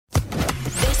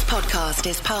podcast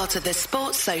is part of the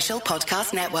Sports Social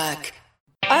Podcast Network.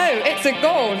 Oh, it's a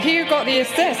goal. Who got the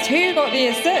assist? Who got the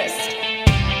assist?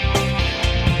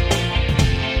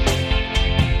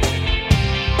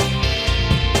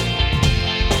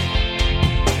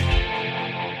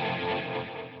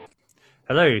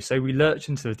 Hello, so we lurch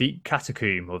into the deep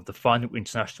catacomb of the final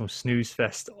international snooze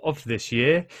fest of this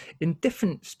year in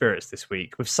different spirits this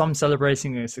week, with some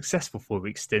celebrating a successful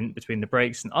 4-week stint between the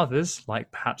breaks and others, like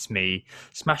perhaps me,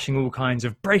 smashing all kinds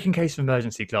of break-in case of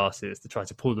emergency glasses to try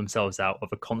to pull themselves out of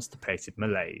a constipated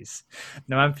malaise.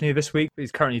 Now, Anthony this week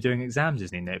is currently doing exams,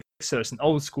 isn't he, Nick? So it's an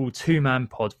old school two-man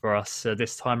pod for us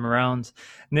this time around.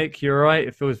 Nick, you're right.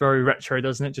 It feels very retro,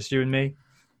 doesn't it? Just you and me?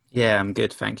 Yeah, I'm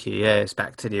good, thank you. Yeah, it's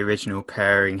back to the original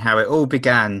pairing, how it all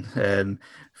began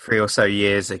 3 or so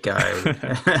years ago.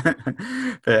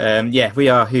 But yeah, we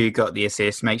are Who Got the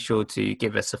Assist. Make sure to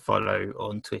give us a follow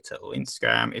on Twitter or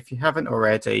Instagram. If you haven't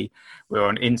already, we're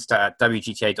on Insta at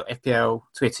WGTA.FPL.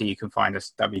 Twitter, you can find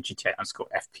us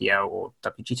WGTA_FPL or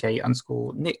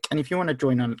WGTA_Nick. And if you want to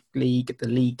join our league, the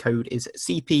league code is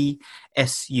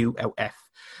CPSULF.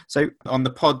 So on the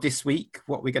pod this week,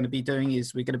 what we're going to be doing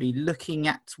is we're going to be looking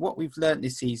at what we've learned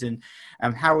this season.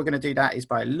 And how we're going to do that is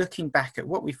by looking back at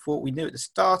what we thought we knew at the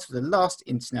start of the last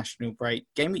international break,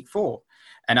 game week 4,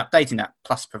 and updating that,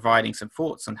 plus providing some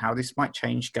thoughts on how this might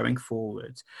change going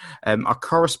forward. Our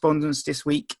correspondence this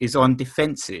week is on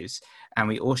defences, and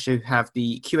we also have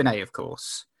the Q&A, of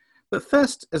course. But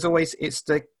first, as always, it's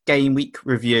the game week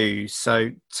review.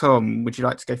 So, Tom, would you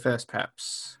like to go first,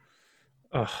 perhaps?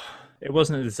 It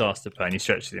wasn't a disaster by any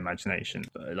stretch of the imagination,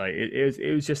 but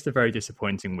it was just a very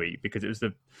disappointing week because it was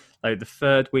the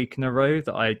third week in a row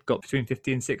that I got between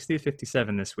 50 and 60,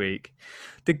 57 this week.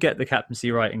 Did get the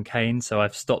captaincy right in Kane, so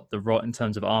I've stopped the rot in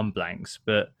terms of arm blanks.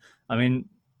 But I mean,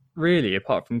 really,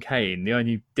 apart from Kane, the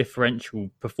only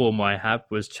differential performer I had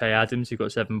was Che Adams, who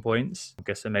got 7 points. I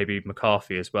guess so maybe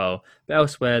McCarthy as well. But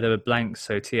elsewhere, there were blanks,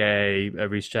 so TAA,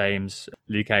 Reece James,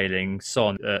 Luke Ayling,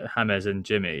 Son, James and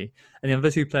Jimmy. And the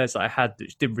other two players that I had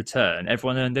that did return,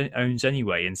 everyone owns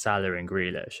anyway in Salah and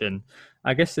Grealish. And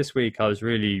I guess this week I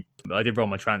did roll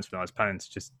my transfer and I was planning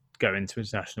to just go into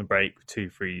international break with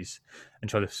 2 frees and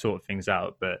try to sort things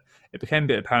out. But it became a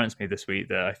bit apparent to me this week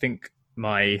that I think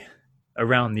my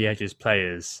around the edges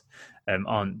players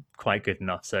aren't quite good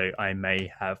enough, so I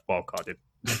may have wildcarded.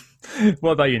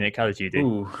 What about you, Nick? How did you do?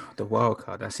 Ooh, the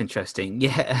wildcard, that's interesting.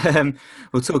 Yeah,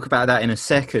 we'll talk about that in a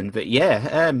second. But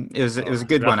yeah, it was a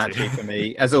good one actually for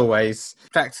me, as always.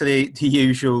 Back to the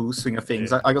usual swing of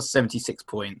things. Yeah. I got 76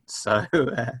 points, so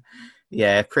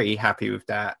yeah, pretty happy with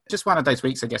that. Just one of those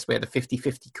weeks, I guess, where the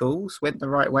 50-50 calls went the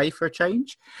right way for a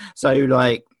change. So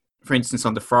for instance,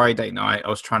 on the Friday night, I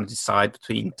was trying to decide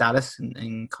between Dallas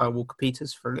and Kyle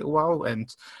Walker-Peters for a little while,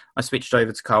 and I switched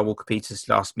over to Kyle Walker-Peters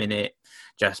last minute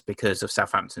just because of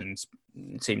Southampton's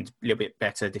seemed a little bit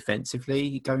better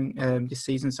defensively going this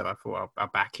season, so I thought I'll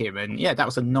back him. And yeah, that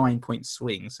was a 9-point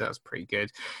swing, so that was pretty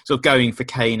good. So going for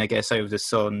Kane, I guess, over the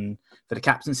Son for the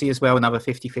captaincy as well, another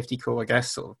 50-50 call, I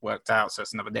guess, sort of worked out, so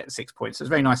it's another net 6 points. So it's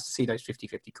very nice to see those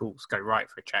 50-50 calls go right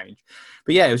for a change.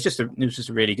 But yeah, it was just a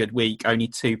really good week. Only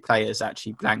 2 players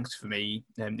actually blanked for me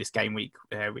this game week,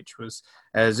 which was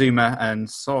Zuma and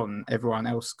Son. Everyone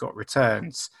else got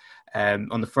returns.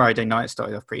 On the Friday night,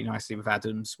 started off pretty nicely with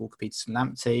Adams, Walker-Peters and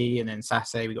Lamptey, and then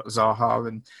Saturday we got Zaha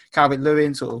and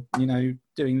Calvert-Lewin sort of,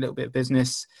 doing a little bit of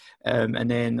business. And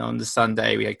then on the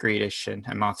Sunday we had Grealish and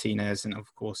Martinez, and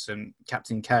of course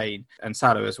Captain Kane and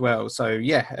Salah as well. So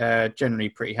yeah, generally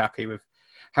pretty happy with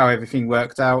how everything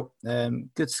worked out.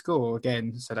 Good score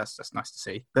again, so that's nice to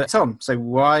see. But Tom, so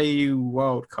why are you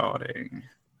wildcarding?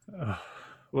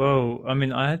 Well, I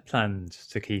mean, I had planned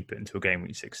to keep it until game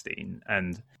week 16,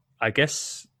 and I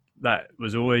guess that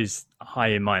was always high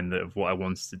in mind of what I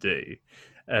wanted to do.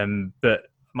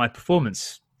 But my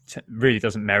performance really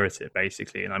doesn't merit it,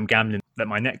 basically. And I'm gambling that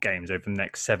my net games over the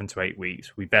next 7 to 8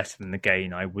 weeks will be better than the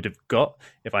gain I would have got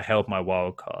if I held my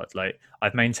wild card.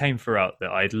 I've maintained throughout that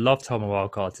I'd love to hold my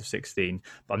wild card to 16,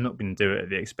 but I'm not going to do it at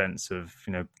the expense of,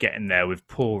 getting there with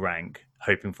poor rank,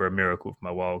 hoping for a miracle for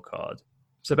my wild card.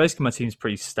 So basically my team's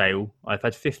pretty stale. I've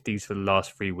had 50s for the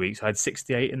last 3 weeks. I had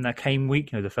 68 in that Kane week,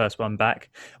 the first one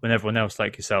back, when everyone else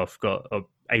like yourself got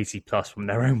 80 plus from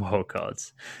their own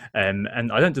wildcards. And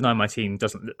I don't deny my team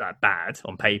doesn't look that bad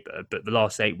on paper, but the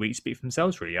last 8 weeks speak for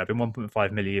themselves, really. I've been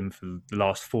 1.5 million for the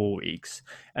last 4 weeks,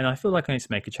 and I feel like I need to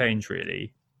make a change,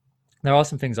 really. There are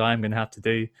some things I am going to have to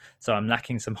do. So I'm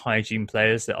lacking some hygiene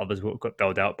players that others will get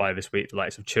bailed out by this week, the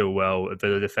likes of Chilwell, a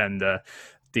Villa defender,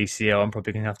 DCL I'm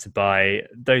probably going to have to buy.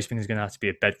 Those things are going to have to be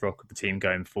a bedrock of the team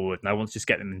going forward, and I want to just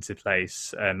get them into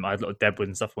place. I had a lot of Deadwood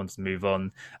and stuff I wanted to move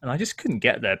on, and I just couldn't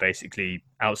get there basically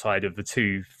outside of the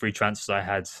 2 free transfers I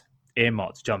had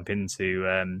earmarked to jump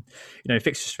into,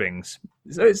 fixture swings.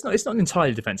 So it's not an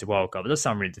entirely defensive wildcard. It does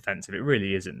sound really defensive. It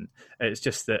really isn't. It's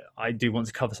just that I do want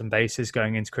to cover some bases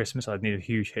going into Christmas. I'd need a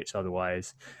huge hit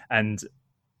otherwise. And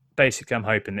basically, I'm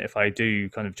hoping that if I do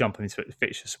kind of jump on these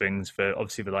fixture swings for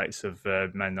obviously the likes of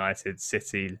Man United,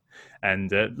 City, and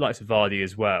likes of Vardy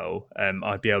as well,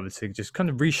 I'd be able to just kind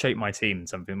of reshape my team in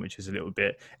something which is a little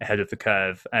bit ahead of the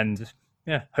curve. And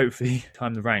yeah, hopefully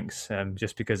climb the ranks.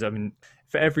 Just because, I mean,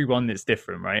 for everyone it's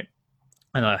different, right?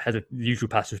 And I had a usual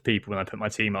pattern of people when I put my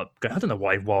team up going, I don't know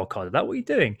why you wildcarded that. What are you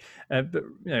doing? But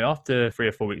after 3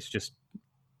 or 4 weeks, just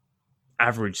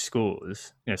average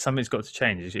scores, something's got to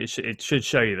change. It should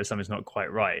show you that something's not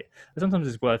quite right. But sometimes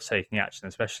it's worth taking action,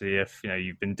 especially if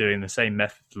you've been doing the same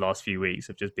method for the last few weeks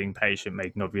of just being patient,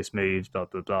 making obvious moves, blah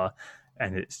blah blah,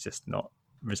 and it's just not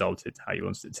resulted how you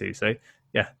wanted it to. So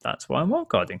yeah, that's why I'm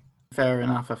wildcarding. Fair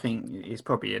enough. I think it's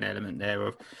probably an element there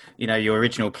of, your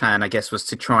original plan, I guess, was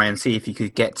to try and see if you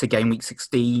could get to game week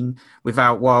 16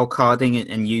 without wildcarding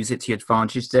and use it to your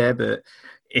advantage there. But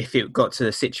if it got to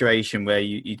a situation where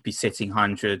you'd be sitting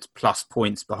 100 plus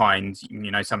points behind,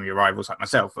 some of your rivals like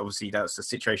myself, obviously that's a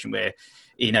situation where,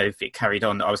 if it carried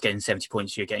on, I was getting 70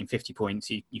 points, you're getting 50 points,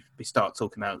 you start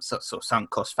talking about sort of sunk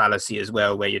cost fallacy as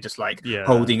well, where you're just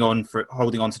holding on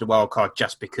to the wild card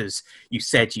just because you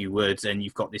said you would and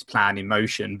you've got this plan in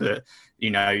motion. But,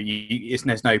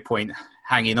 there's no point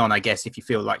hanging on, I guess, if you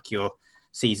feel like your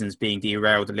season's being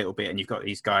derailed a little bit and you've got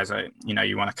these guys,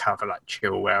 you want to cover like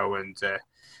Chilwell and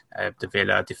the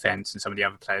Villa defence and some of the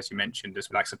other players you mentioned, as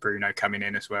well as Bruno coming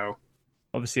in as well.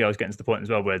 Obviously, I was getting to the point as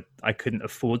well where I couldn't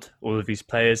afford all of these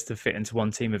players to fit into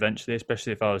one team eventually,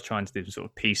 especially if I was trying to do sort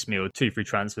of piecemeal 2 free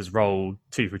transfers roll,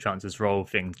 2 free transfers roll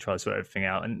thing to try to sort everything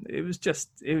out. And it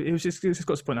just got to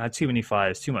the point I had too many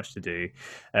fires, too much to do.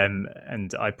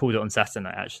 And I pulled it on Saturday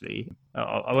night, actually.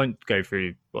 I won't go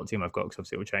through what team I've got because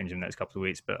obviously it will change in the next couple of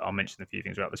weeks, but I'll mention a few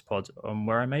things about this pod on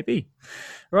where I may be.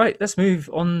 Right, let's move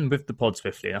on with the pod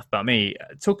swiftly. Enough about me.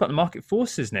 Talk about the market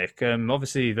forces, Nick.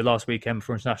 Obviously, the last weekend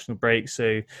before international break,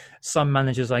 so some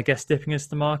managers, I guess, dipping into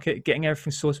the market, getting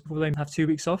everything sorted before they have 2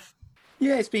 weeks off.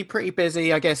 Yeah, it's been pretty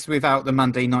busy, I guess, without the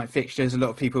Monday night fixtures. A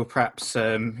lot of people perhaps,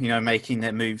 making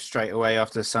their move straight away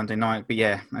after the Sunday night. But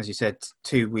yeah, as you said,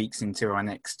 2 weeks into our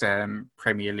next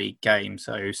Premier League game.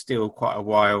 So still quite a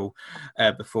while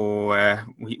before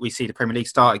we see the Premier League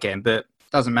start again. But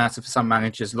doesn't matter for some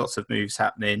managers, lots of moves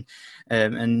happening.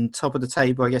 And top of the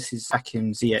table, I guess, is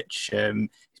Hakim Ziyech.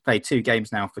 Played 2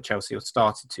 games now for Chelsea, or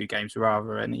started 2 games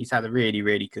rather, and he's had a really,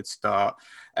 really good start.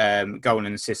 Goal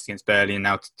and assist against Burnley, and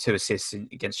now 2 assists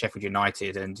against Sheffield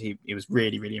United, and he was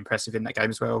really, really impressive in that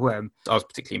game as well. I was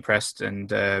particularly impressed, and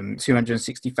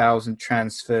 260,000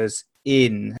 transfers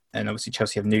in, and obviously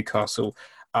Chelsea have Newcastle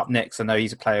up next. I know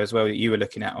he's a player as well that you were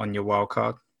looking at on your wild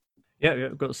card. Yeah,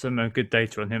 we've got some good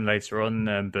data on him later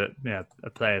on, but yeah, a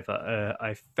player that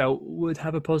I felt would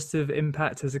have a positive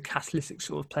impact as a catalytic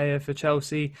sort of player for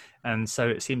Chelsea, and so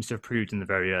it seems to have proved in the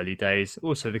very early days.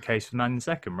 Also the case for Man in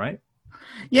second, right?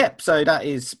 Yep, so that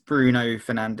is Bruno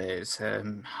Fernandes,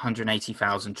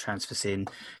 180,000 transfers in.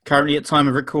 Currently at time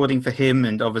of recording for him,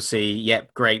 and obviously,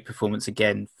 great performance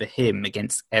again for him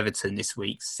against Everton this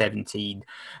week. 17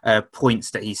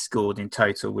 points that he scored in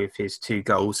total with his 2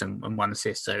 goals and 1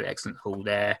 assist, so excellent haul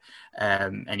there.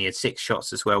 And he had 6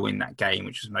 shots as well in that game,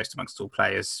 which was most amongst all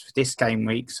players for this game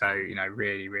week. So,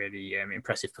 really, really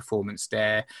impressive performance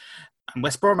there. And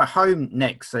West Brom at home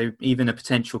next, so even a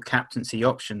potential captaincy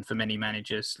option for many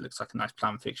managers. Looks like a nice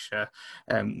plum fixture.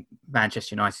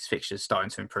 Manchester United's fixture is starting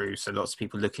to improve, so lots of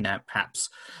people looking at perhaps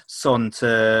Son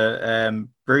to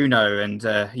Bruno. And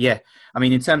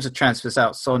in terms of transfers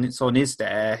out, Son is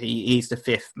there. He's the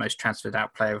 5th most transferred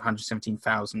out player,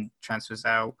 117,000 transfers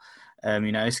out.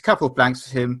 It's a couple of blanks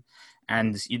for him.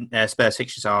 And Spurs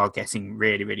fixtures are getting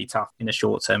really, really tough in the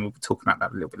short term. We'll be talking about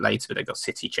that a little bit later, but they've got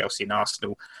City, Chelsea and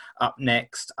Arsenal up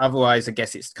next. Otherwise, I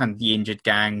guess it's kind of the injured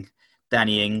gang.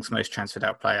 Danny Ings, most transferred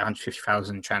out player,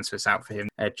 150,000 transfers out for him.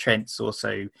 Trent's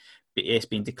also, it's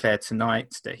been declared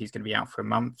tonight that he's going to be out for a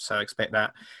month. So I expect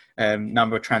that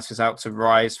number of transfers out to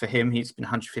rise for him. He's been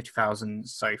 150,000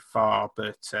 so far,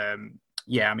 but a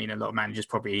lot of managers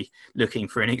probably looking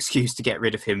for an excuse to get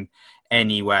rid of him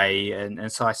anyway. And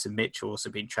Tyson Mitchell also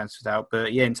being transferred out.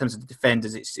 But yeah, in terms of the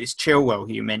defenders, it's Chilwell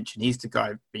who you mentioned. He's the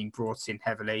guy being brought in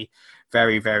heavily.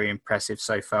 Very, very impressive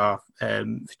so far for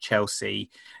Chelsea,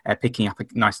 picking up a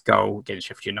nice goal against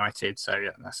Sheffield United. So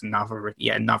yeah, that's another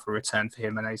return for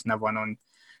him. And there's another one on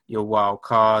your wild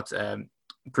card.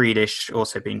 Grealish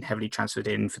also being heavily transferred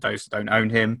in for those that don't own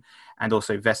him, and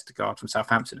also Vestergaard from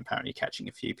Southampton apparently catching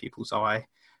a few people's eye.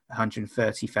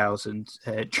 130,000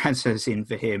 transfers in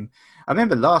for him. I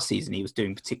remember last season he was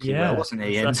doing particularly well, wasn't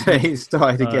he? Exactly. And he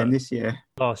started again this year.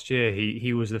 Last year,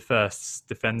 he was the first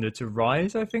defender to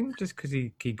rise, I think, just because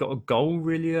he got a goal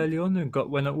really early on and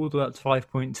went all the way up to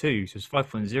 5.2. So it was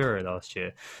 5.0 last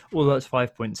year. All the way up to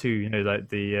 5.2, you know, like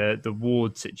the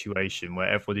Ward situation where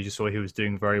everybody just saw he was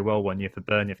doing very well one year for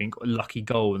Burnley. I think got a lucky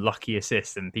goal, lucky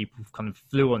assist, and people kind of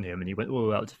flew on him and he went all the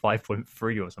way up to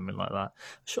 5.3 or something like that.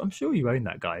 I'm sure you own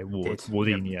that guy,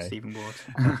 Wardinho. Yep, Stephen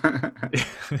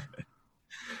Ward.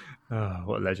 Oh,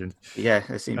 what a legend. Yeah,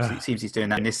 it seems he's doing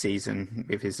that this season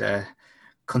with his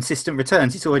consistent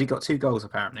returns. He's already got 2 goals,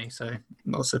 apparently. So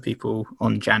lots of people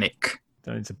on Yannick.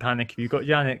 Don't need to panic if you've got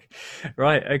Yannick.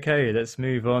 Right, okay, let's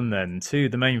move on then to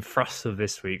the main thrust of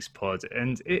this week's pod.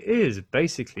 And it is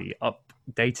basically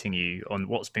updating you on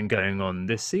what's been going on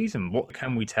this season. What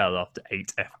can we tell after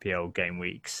 8 FPL game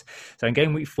weeks? So in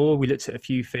game week 4, we looked at a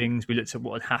few things. We looked at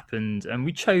what had happened, and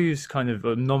we chose kind of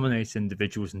nominated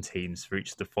individuals and teams for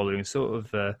each of the following sort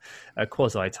of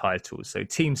quasi-titles. So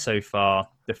teams so far,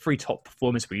 the 3 top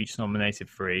performers, we each nominated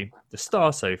 3, the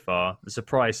star so far, the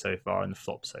surprise so far, and the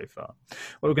flop so far.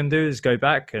 What we're going to do is go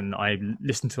back, and I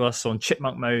listened to us on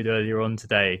Chipmunk Mode earlier on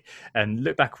today and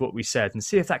look back at what we said and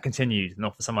see if that continued and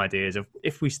offer some ideas of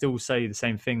if we still say the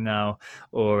same thing now,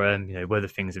 or you know, whether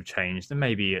things have changed. And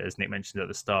maybe, as Nick mentioned at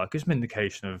the start, gives an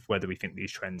indication of whether we think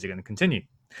these trends are going to continue.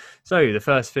 So the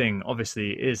first thing,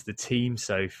 obviously, is the team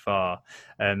so far.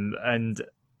 And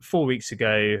 4 weeks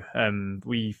ago,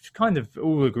 we've kind of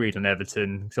all agreed on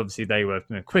Everton because obviously they were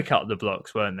quick out of the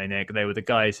blocks, weren't they, Nick? They were the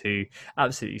guys who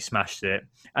absolutely smashed it.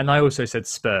 And I also said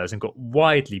Spurs and got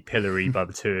widely pilloried by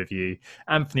the two of you.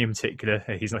 Anthony in particular,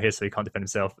 he's not here so he can't defend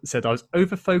himself, said I was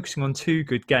over-focusing on 2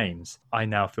 good games. I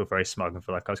now feel very smug and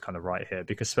feel like I was kind of right here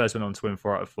because Spurs went on to win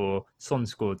 4 out of 4. Son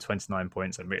scored 29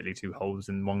 points, admittedly 2 holes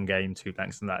in 1 game, 2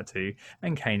 blanks in that 2.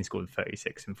 And Kane scored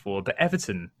 36 in 4. But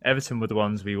Everton were the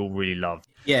ones we all really loved.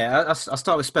 Yeah, I'll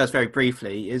start with Spurs very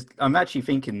briefly. I'm actually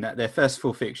thinking that their first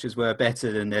 4 fixtures were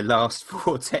better than their last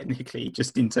 4, technically,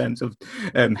 just in terms of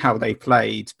how they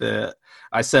played. But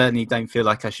I certainly don't feel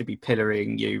like I should be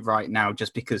pillaring you right now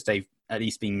just because they've at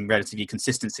least been relatively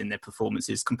consistent in their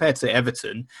performances compared to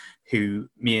Everton, who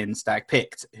me and Stag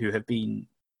picked, who have been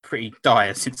pretty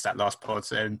dire since that last pod.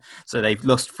 So they've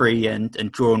lost 3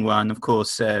 and drawn 1. Of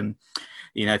course, a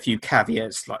few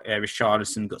caveats like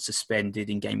Richarlison got suspended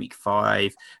in game week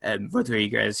 5.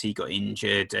 Rodriguez, he got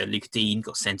injured. Luke Dean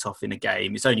got sent off in a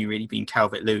game. It's only really been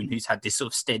Calvert-Lewin who's had this sort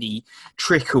of steady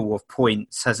trickle of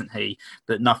points, hasn't he?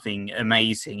 But nothing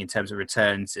amazing in terms of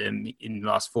returns. In the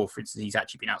last 4, for instance, he's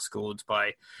actually been outscored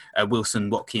by Wilson,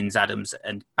 Watkins, Adams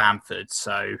and Bamford.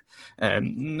 So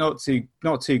not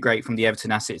too great from the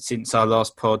Everton assets since our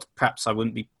last pod. Perhaps I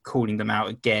wouldn't be calling them out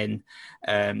again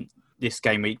this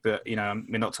game week, but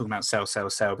we're not talking about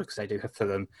sell because they do have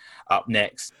Fulham up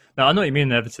next. No, I know what you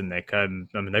mean, Everton, Nick. I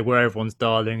mean, they were everyone's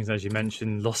darlings, as you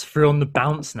mentioned. Lost 3 on the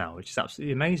bounce now, which is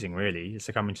absolutely amazing, really. It's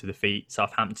coming to defeat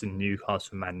Southampton,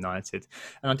 Newcastle, Man United.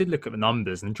 And I did look at the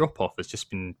numbers, and the drop-off has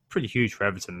just been pretty huge for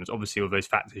Everton. There's obviously all those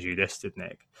factors you listed,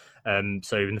 Nick.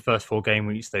 So in the first 4 game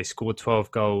weeks, they scored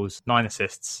 12 goals, 9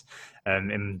 assists.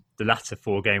 In the latter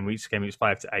 4 game weeks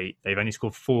 5 to 8, they've only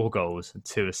scored 4 goals and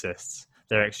 2 assists.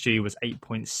 Their XG was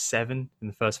 8.7 in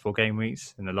the first 4 game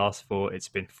weeks. In the last 4, it's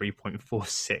been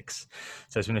 3.46.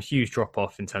 So it's been a huge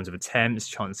drop-off in terms of attempts,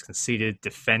 chances conceded,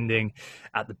 defending.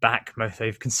 At the back,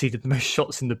 they've conceded the most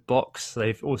shots in the box.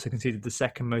 They've also conceded the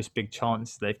second most big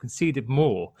chances. They've conceded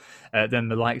more than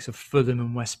the likes of Fulham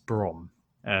and West Brom.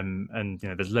 And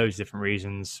there's loads of different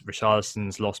reasons.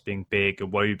 Richarlison's loss being big,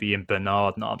 Iwobi and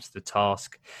Bernard not up to the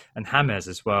task, and James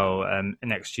as well. An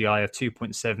XGI of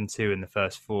 2.72 in the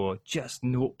first 4, just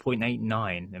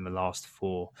 0.89 in the last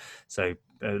 4. So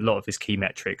a lot of his key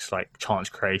metrics like chance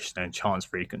creation and chance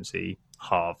frequency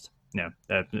halved.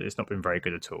 It's not been very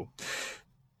good at all.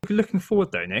 Looking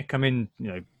forward though, Nick, I mean,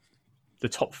 the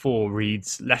top 4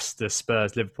 reads Leicester,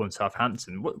 Spurs, Liverpool and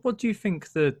Southampton. What do you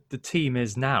think the team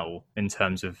is now in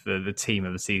terms of the team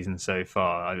of the season so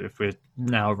far? If we're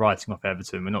now writing off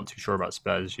Everton, we're not too sure about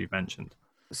Spurs, as you mentioned.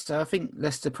 So I think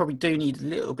Leicester probably do need a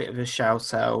little bit of a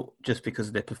shout out just because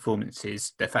of their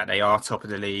performances, the fact they are top of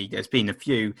the league. There's been a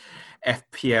few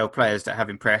FPL players that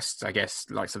have impressed, I guess,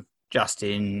 like some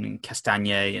Justin,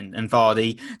 Castagne and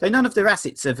Vardy, though none of their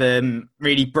assets have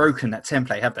really broken that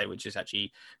template, have they? Which is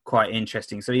actually quite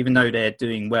interesting. So even though they're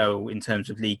doing well in terms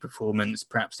of league performance,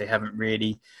 perhaps they haven't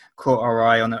really caught our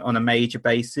eye on a major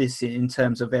basis in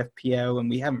terms of FPL, and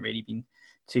we haven't really been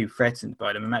too threatened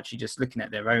by them. I'm actually just looking at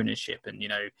their ownership, and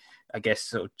I guess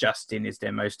sort of Justin is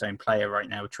their most owned player right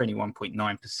now,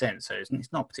 21.9%. So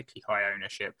it's not particularly high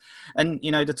ownership. And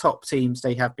the top teams,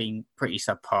 they have been pretty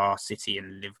subpar: City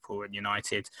and Liverpool and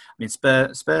United. I mean,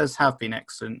 Spurs have been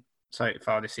excellent so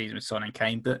far this season with Son and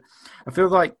Kane, but I feel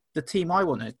like the team I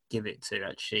want to give it to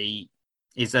actually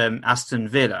is Aston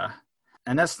Villa,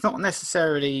 and that's not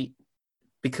necessarily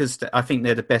because I think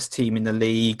they're the best team in the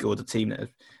league or the team that have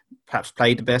perhaps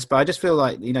played the best, but I just feel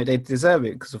like they deserve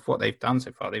it because of what they've done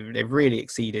so far. They've really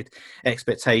exceeded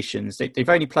expectations. They've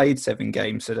only played 7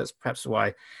 games, so that's perhaps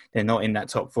why they're not in that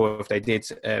top 4. If they did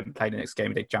play the next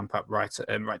game, they'd jump up right to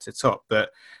the top. But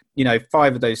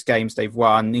 5 of those games they've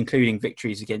won, including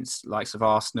victories against likes of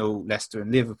Arsenal, Leicester,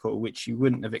 and Liverpool, which you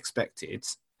wouldn't have expected.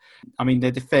 I mean,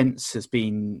 their defence has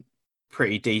been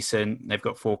pretty decent. They've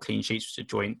got 4 clean sheets, which are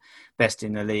joint best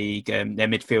in the league. Their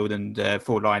midfield and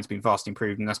forward line's been vastly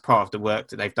improved, and that's part of the work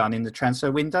that they've done in the transfer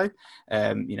window.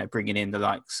 Bringing in the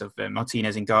likes of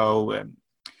Martinez in goal,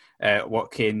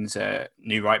 Watkins,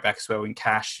 new right back as well in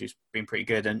Cash, who's been pretty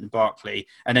good, and Barkley.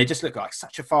 And they just look like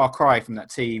such a far cry from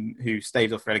that team who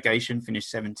staved off relegation,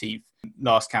 finished 17th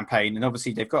last campaign. And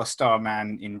obviously they've got a star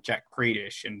man in Jack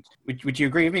Grealish. And would you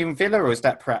agree with me on Villa, or is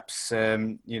that perhaps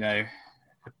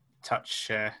touch,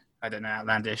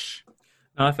 outlandish?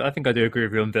 I think I do agree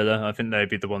with you on Villa. I think they'd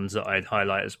be the ones that I'd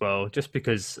highlight as well, just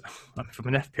because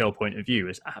from an FPL point of view,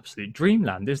 it's absolute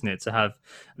dreamland, isn't it? To have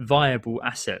viable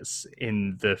assets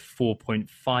in the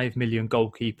 4.5 million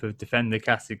goalkeeper defender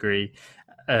category,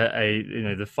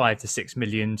 the 5 to 6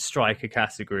 million striker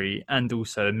category, and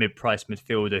also a mid-price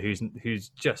midfielder who's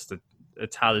just a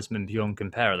talisman beyond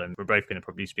compare. We're both going to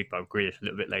probably speak about Grealish a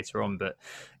little bit later on, but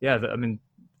yeah, I mean,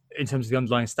 in terms of the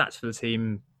underlying stats for the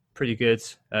team, pretty good.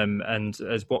 And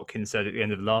as Watkins said at the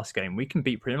end of the last game, we can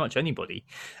beat pretty much anybody.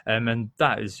 And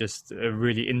that is just a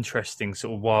really interesting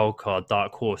sort of wild card,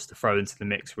 dark horse to throw into the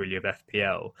mix, really, of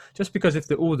FPL. Just because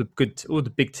if all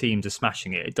the big teams are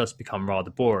smashing it, it does become rather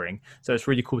boring. So it's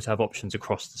really cool to have options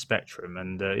across the spectrum.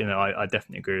 And I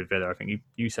definitely agree with Villa. I think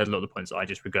you said a lot of the points that I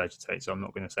just regurgitate, so I'm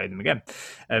not going to say them again.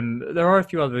 There are a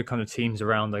few other kind of teams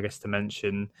around, I guess, to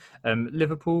mention.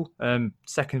 Liverpool,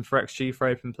 second for XG for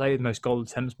open play, the most goal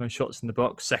attempts, most shots in the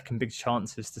box, second big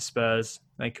chances to Spurs.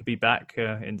 They could be back,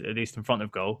 at least in front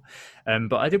of goal.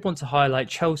 But I did want to highlight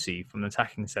Chelsea from an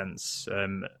attacking sense.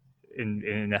 In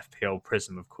an FPL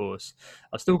prism, of course.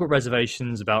 I've still got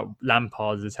reservations about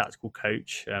Lampard as a tactical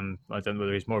coach. I don't know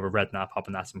whether he's more of a Redknapp,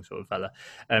 Abernathy sort of fella.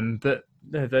 But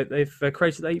they've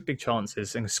created 8 big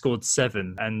chances and scored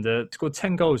 7, and scored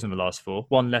 10 goals in the last 4,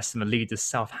 one less than the leaders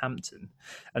Southampton.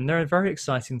 And they're a very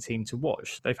exciting team to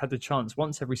watch. They've had the chance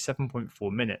once every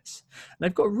 7.4 minutes. And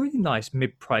they've got a really nice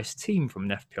mid-price team from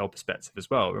an FPL perspective as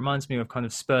well. It reminds me of kind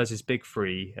of Spurs' big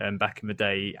 3 back in the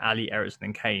day, Ali, Eriksen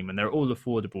and Kane, and they're all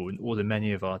affordable in all the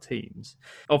many of our teams.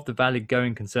 Of the valid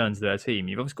going concerns of their team,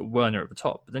 you've obviously got Werner at the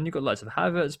top, but then you've got lots of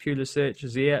Havertz, Pulisic,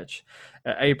 Ziyech,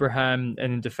 Abraham,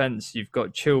 and in defence you've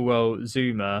got Chilwell,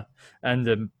 Zuma,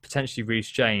 and potentially Reece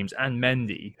James and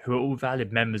Mendy, who are all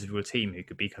valid members of your team who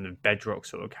could be kind of bedrock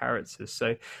sort of characters.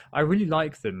 So I really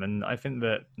like them, and I think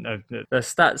that their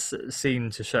stats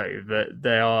seem to show that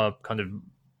they are kind of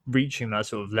reaching that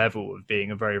sort of level of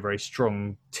being a very, very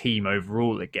strong team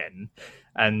overall again.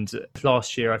 And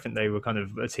last year, I think they were kind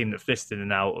of a team that flitted in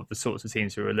and out of the sorts of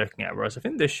teams we were looking at. Whereas I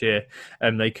think this year,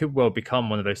 they could well become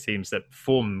one of those teams that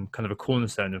form kind of a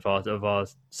cornerstone of our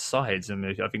sides. I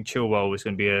mean, I think Chilwell was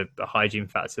going to be a hygiene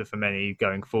factor for many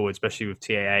going forward, especially with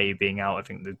TAA being out. I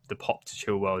think the pop to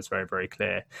Chilwell is very, very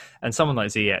clear. And someone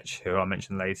like Ziyech, who I'll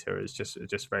mention later, is just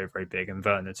very, very big. And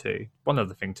Werner too. One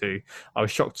other thing too, I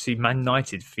was shocked to see Man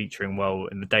United featuring well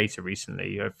in the data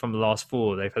recently. From the last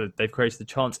 4, they've created a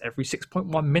chance every 6.1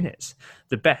 minutes,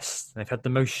 the best. They've had the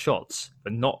most shots,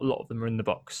 but not a lot of them are in the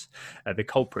box. The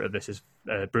culprit of this is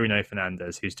Bruno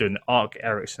Fernandes, who's doing Arc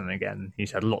Ericsson again.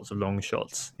 He's had lots of long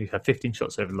shots. He's had 15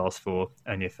 shots over the last 4,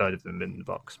 only a third of them in the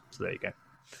box. So there you go.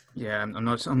 Yeah, I'm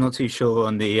not too sure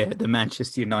on the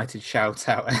Manchester United shout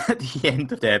out at the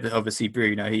end of there, but obviously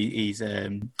Bruno, he's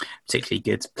a particularly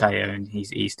good player, and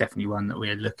he's definitely one that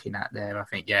we're looking at there. I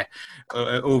think, yeah,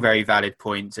 all very valid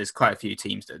points. There's quite a few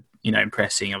teams that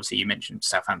impressing. Obviously, you mentioned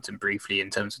Southampton briefly in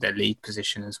terms of their league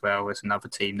position as well. There's another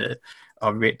team that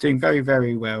are doing very,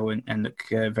 very well and look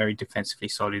very defensively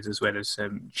solid, as well as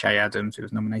Che Adams, who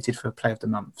was nominated for Player of the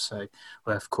Month. So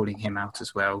worth calling him out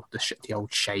as well. The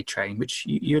old Che train, which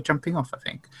you're jumping off, I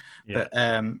think. Yeah.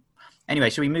 But anyway,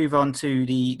 shall we move on to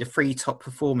the 3 top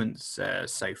performance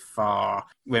so far?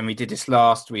 When we did this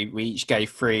last, we each gave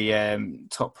 3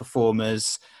 top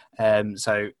performers.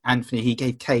 So Anthony, he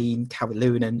gave Kane,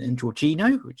 Calvert-Lewin and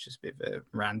Jorginho, which is a bit of a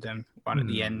random one at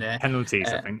the end there. Penalties,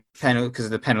 I think. Because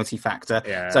of the penalty factor.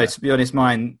 Yeah. So to be honest,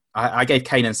 mine, I gave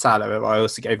Kane and Salah, but I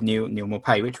also gave Neil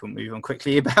Maupay, which we'll move on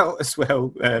quickly about as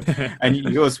well. And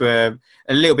yours were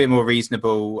a little bit more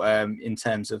reasonable in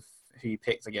terms of who you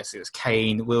picked. I guess it was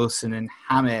Kane, Wilson and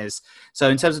James. So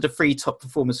in terms of the three top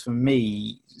performers for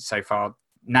me so far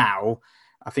now,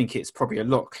 I think it's probably a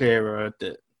lot clearer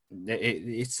that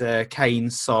it's Kane,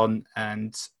 Son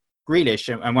and Grealish.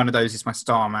 And one of those is my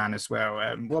star man as well.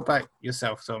 What about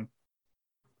yourself, Tom?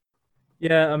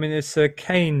 Yeah, I mean, it's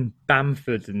Kane,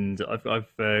 Bamford, and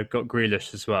I've got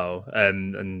Grealish as well,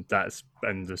 and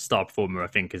the star performer I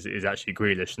think is actually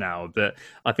Grealish now. But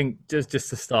I think just to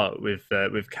start with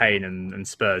Kane and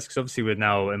Spurs, because obviously we're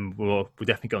now, and we'll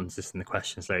definitely get onto this in the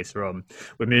questions later on.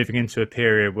 We're moving into a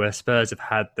period where Spurs have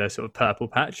had their sort of purple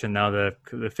patch, and now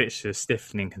the fixtures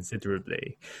stiffening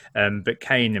considerably. But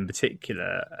Kane in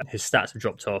particular, his stats have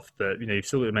dropped off, but you've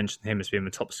sort of mentioned him as being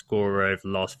the top scorer over the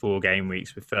last 4 game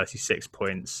weeks with 36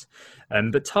 points.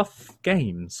 But tough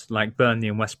games like Burnley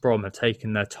and West Brom have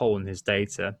taken their toll on his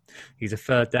data. He's a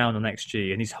third down on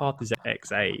XG and he's half his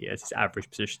XA as his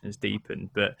average position has deepened.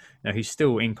 But he's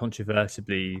still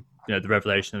incontrovertibly the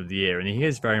revelation of the year, and he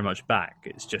is very much back.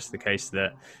 It's just the case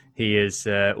that he is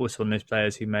also one of those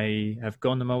players who may have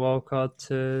gone on my wildcard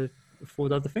to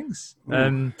afford other things.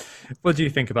 What do you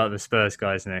think about the Spurs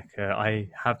guys, Nick? I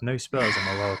have no Spurs on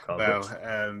my wildcard.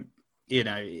 Well,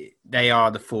 they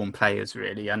are the form players,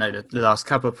 really. I know that the last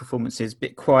couple of performances a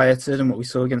bit quieter than what we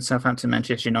saw against Southampton,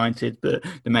 Manchester United, but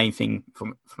the main thing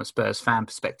from a Spurs fan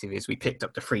perspective is we picked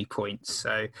up the 3 points.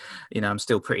 So, I'm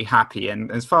still pretty happy.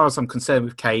 And as far as I'm concerned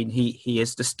with Kane, he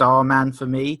is the star man for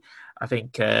me. I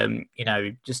think,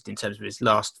 just in terms of his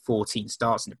last 14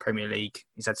 starts in the Premier League,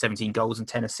 he's had 17 goals and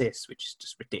 10 assists, which is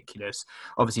just ridiculous.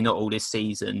 Obviously not all this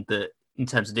season, but in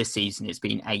terms of this season, it's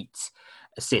been 8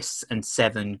 assists and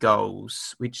 7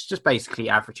 goals, which is just basically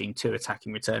averaging 2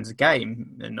 attacking returns a game.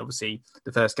 And obviously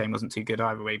the first game wasn't too good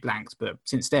either way, blanked, but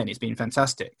since then it's been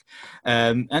fantastic.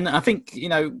 And I think,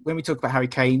 when we talk about Harry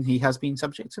Kane, he has been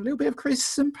subject to a little bit of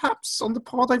criticism perhaps on the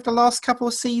pod over the last couple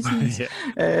of seasons,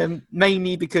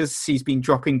 mainly because he's been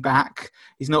dropping back.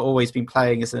 He's not always been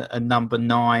playing as a number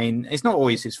 9. It's not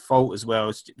always his fault as well.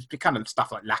 It's kind of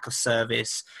stuff like lack of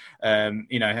service.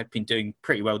 Had been doing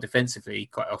pretty well defensively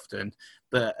quite often.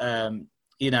 But,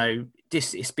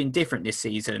 it's been different this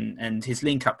season, and his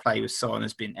link-up play with Son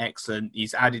has been excellent.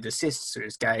 He's added assists to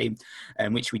his game,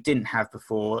 which we didn't have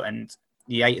before, and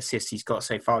the 8 assists he's got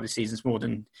so far this season is more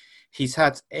than he's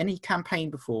had any campaign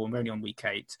before. We're only on week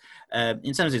 8. In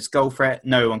terms of his goal threat,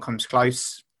 no one comes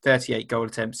close. 38 goal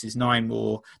attempts is 9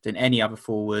 more than any other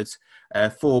forward,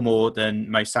 4 more than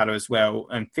Mo Salah as well,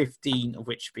 and 15 of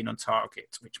which have been on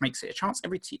target, which makes it a chance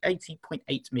every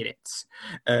 18.8 minutes.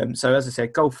 So as I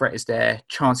said, goal threat is there,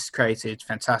 chances created,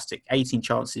 fantastic. 18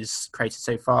 chances created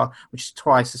so far, which is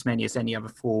twice as many as any other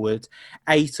forward,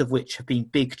 8 of which have been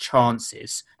big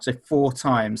chances, so 4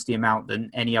 times the amount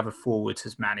than any other forward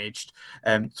has managed,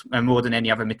 and more than any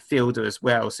other midfielder as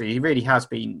well. So he really has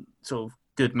been sort of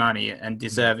good money and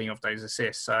deserving of those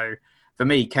assists. So for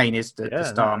me, Kane is the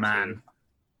star man.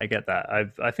 I get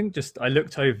that. I think I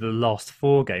looked over the last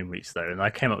 4 game weeks though, and I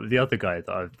came up with the other guy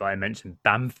that I mentioned,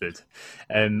 Bamford.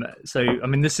 So I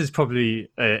mean, this is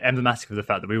probably emblematic of the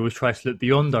fact that we always try to look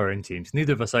beyond our own teams.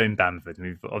 Neither of us own Bamford, and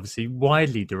we've obviously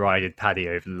widely derided Paddy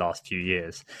over the last few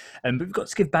years. But we've got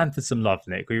to give Bamford some love,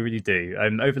 Nick. We really do.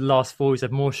 Over the last 4, he's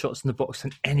had more shots in the box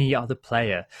than any other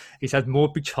player. He's had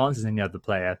more big chances than any other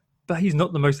player. But he's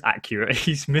not the most accurate.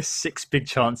 He's missed 6 big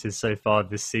chances so far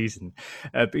this season.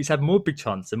 But he's had more big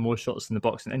chances and more shots in the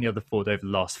box than any other forward over the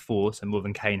last 4, so more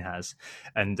than Kane has.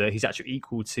 And he's actually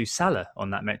equal to Salah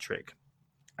on that metric.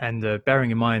 And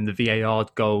bearing in mind the VAR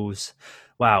goals,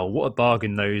 wow, what a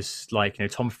bargain those,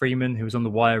 Tom Freeman, who was on the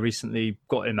wire recently,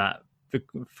 got him at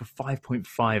for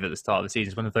 5.5 at the start of the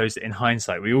season. It's one of those that in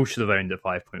hindsight we all should have owned at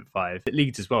 5.5. It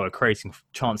leads as well are creating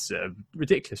chances at a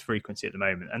ridiculous frequency at the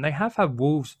moment, and they have had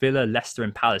Wolves, Villa, Leicester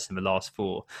and Palace in the last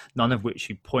 4, none of which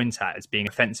you point at as being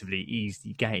offensively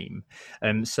easy game.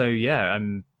 It's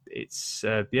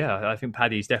I think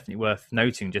Paddy's definitely worth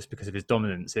noting just because of his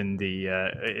dominance in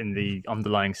the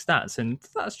underlying stats, and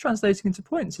that's translating into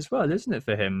points as well, isn't it,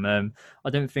 for him? I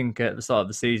don't think at the start of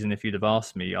the season, if you'd have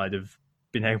asked me, I'd have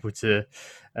been able to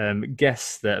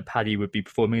guess that Paddy would be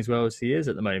performing as well as he is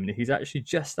at the moment. He's actually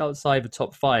just outside the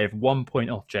top 5, 1 point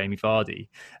off Jamie Vardy,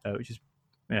 which is,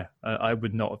 I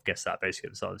would not have guessed that basically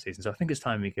at the start of the season. So I think it's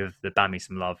time we give the Bammy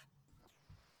some love.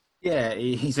 Yeah,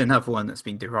 he's another one that's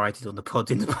been derided on the pod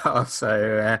in the past.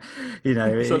 So,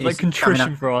 so like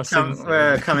contrition for our sins.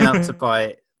 Coming up to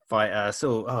bite us.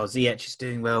 Ziyech is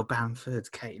doing well,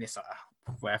 Bamford, Kane, it's like,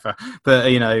 whatever. But,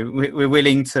 we're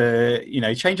willing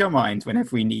to, change our mind whenever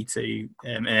we need to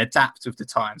and adapt with the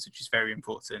times, which is very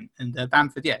important. And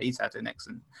Bamford, he's had an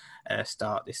excellent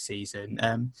start this season.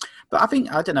 But I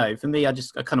think, I don't know, for me, I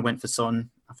kind of went for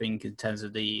Son. I think in terms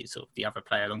of the sort of the other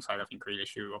player alongside, I think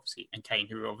Grealish, and Kane,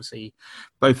 who are obviously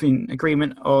both in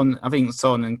agreement on. I think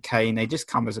Son and Kane, they just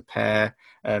come as a pair.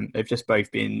 They've just both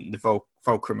been the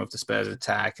fulcrum of the Spurs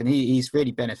attack, and he's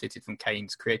really benefited from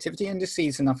Kane's creativity. And this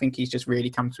season, I think he's just really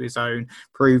come to his own,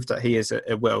 proved that he is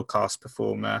a world-class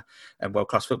performer and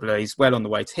world-class footballer. He's well on the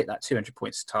way to hit that 200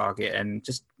 points target, and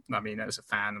just, as a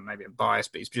fan, and maybe I'm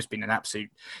biased, but it's just been an absolute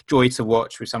joy to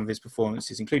watch with some of his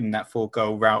performances, including that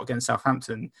 4-goal rout against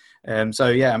Southampton.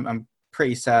 I'm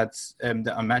pretty sad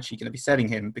that I'm actually going to be selling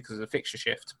him because of the fixture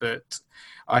shift, but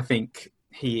I think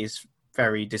he is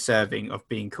very deserving of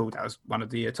being called out as one of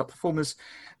the top performers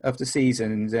of the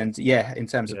season. And in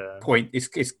terms of point, it's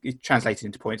translated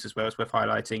into points as well. It's worth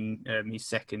highlighting. He's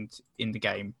second in the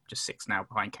game, just 6 now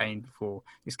behind Kane. Before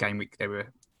this game week, it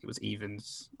was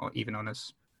evens or even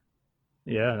honours.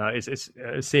 Yeah, no, it's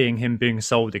seeing him being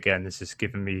sold again has just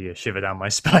given me a shiver down my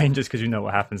spine, just because you know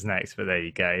what happens next. But there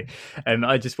you go.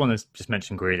 I just want to just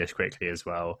mention Grealish quickly as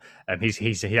well.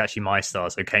 He's actually my star,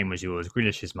 so Kane was yours.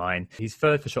 Grealish is mine. He's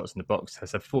third for shots in the box,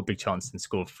 has had 4 big chances and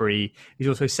scored 3. He's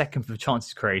also second for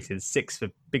chances created, 6th for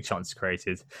big chances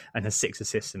created, and has 6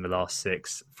 assists in the last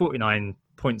 6. 49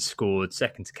 points scored,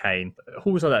 second to Kane.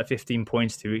 Hall's like that 15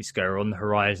 points 2 weeks ago are on the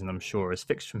horizon, I'm sure. His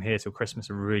fixtures from here till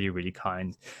Christmas are really, really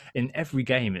kind. In every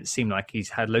game, it seemed like he's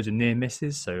had loads of near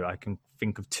misses, so I can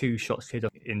think of 2 shots cleared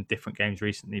up in different games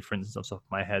recently, for instance, off the top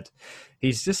of my head.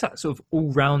 He's just that sort of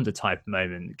all-rounder type of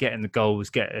moment, getting the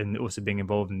goals, also being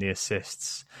involved in the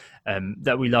assists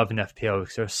that we love in FPL,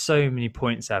 because there are so many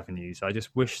points avenues. I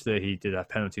just wish that he did have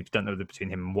penalties. Don't know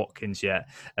between him and Watkins yet,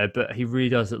 but he really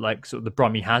does look like sort of the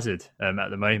Brummy Hazard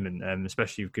at the moment,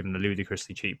 especially given the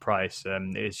ludicrously cheap price.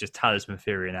 It's just talisman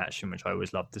theory in action, which I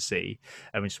always love to see,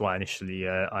 which is why initially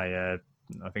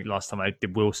I think last time I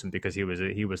did Wilson, because he was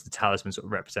the talisman sort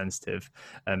of representative.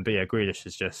 Grealish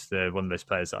is just one of those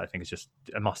players that I think is just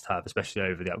a must-have, especially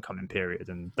over the upcoming period.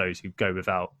 And those who go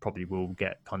without probably will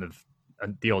get kind of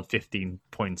the odd 15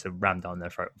 points of ram down their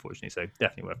throat, unfortunately. So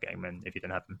definitely worth getting him if you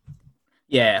don't have him.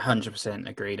 Yeah, 100%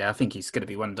 agreed. I think he's going to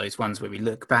be one of those ones where we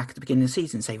look back at the beginning of the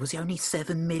season and say, was he only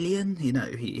 7 million?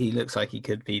 He looks like he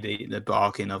could be the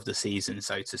bargain of the season,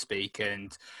 so to speak.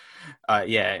 And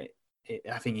I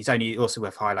think he's only also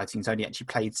worth highlighting. He's only actually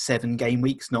played 7 game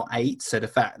weeks, not 8. So the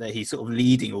fact that he's sort of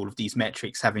leading all of these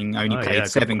metrics, having only played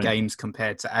 7 games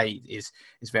compared to 8, is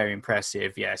very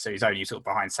impressive. Yeah, so he's only sort of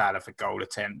behind Salah for goal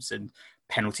attempts and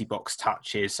penalty box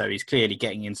touches, so he's clearly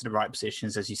getting into the right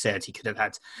positions. As you said, he could have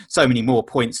had so many more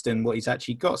points than what he's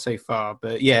actually got so far.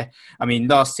 But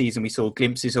last season we saw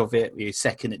glimpses of it. We were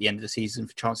second at the end of the season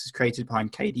for chances created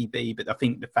behind KDB, but I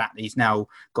think the fact that he's now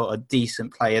got a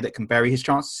decent player that can bury his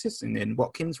chances in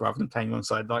Watkins rather than playing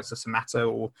alongside likes of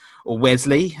Samatta or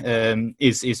Wesley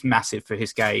is massive for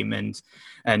his game.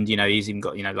 And he's even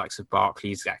got likes of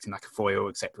Barkley's acting like a foil,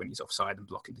 except when he's offside and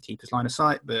blocking the keeper's line of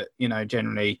sight. But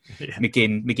generally,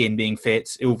 McGinn being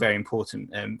fit, all very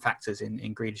important factors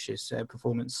in Grealish's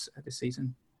performance this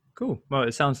season. Cool. Well,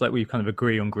 it sounds like we kind of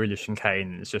agree on Grealish and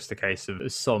Kane. It's just a case of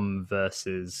Son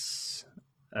versus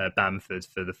Bamford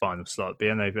for the final slot.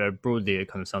 But broadly, it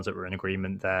kind of sounds like we're in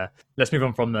agreement there. Let's move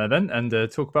on from there then and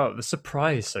talk about the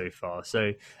surprise so far.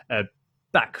 So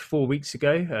back 4 weeks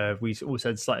ago, we all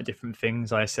said slightly different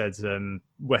things. I said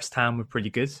West Ham were pretty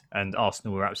good and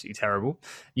Arsenal were absolutely terrible.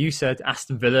 You said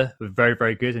Aston Villa were very,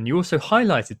 very good. And you also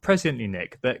highlighted, presently,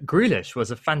 Nick, that Grealish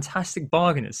was a fantastic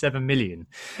bargain at 7 million.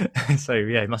 So,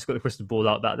 he must have got the crystal ball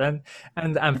out back then.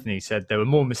 And Anthony said there were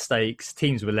more mistakes,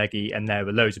 teams were leggy, and there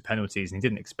were loads of penalties, and he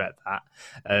didn't expect that.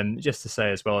 Just to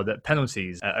say as well that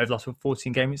penalties, over the last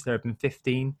 14 game weeks, there have been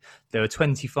 15. There were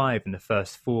 25 in the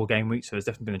first 4 game weeks, so there's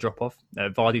definitely been a drop-off.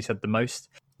 Vardy's had the most.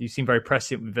 You seem very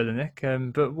prescient with Villa, Nick.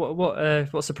 But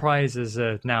what surprises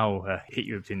now hit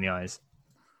you between the eyes?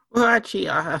 Well, actually,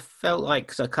 I felt like,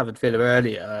 because I covered Villa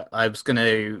earlier, I was going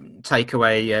to take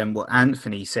away what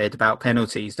Anthony said about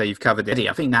penalties, though you've covered it.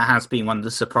 I think that has been one of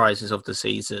the surprises of the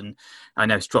season. I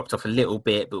know it's dropped off a little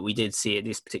bit, but we did see it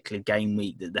this particular game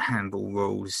week that the handball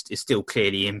rule is still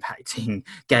clearly impacting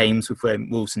games with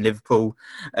Wolves and Liverpool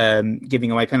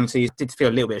giving away penalties. I did feel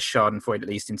a little bit of schadenfreude, at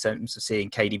least in terms of seeing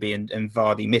KDB and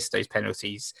Vardy miss those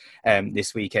penalties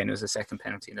this weekend. It was the second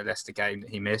penalty in the Leicester game that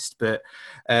he missed. But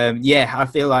I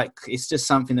feel like like it's just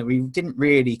something that we didn't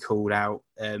really call out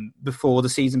before the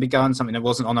season begun, something that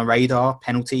wasn't on our radar.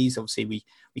 Penalties, obviously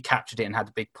we captured it and had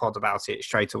a big pod about it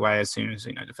straight away as soon as,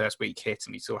 the first week hit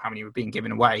and we saw how many were being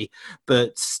given away.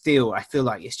 But still, I feel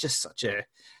like it's just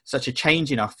such a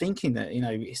change in our thinking that,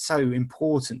 it's so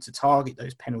important to target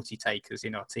those penalty takers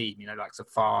in our team, like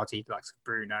Vardy, like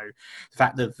Bruno. The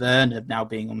fact that Werner now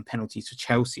being on penalties for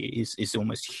Chelsea is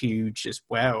almost huge as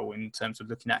well in terms of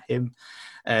looking at him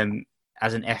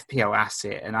as an FPL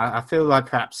asset. And I feel like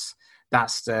perhaps that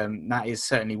is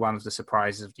certainly one of the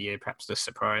surprises of the year, perhaps the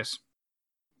surprise.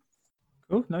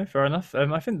 Oh, no, fair enough.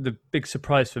 I think the big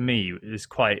surprise for me is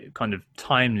quite kind of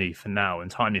timely for now and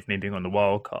timely for me being on the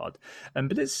wild card.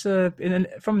 But it's from an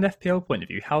FPL point of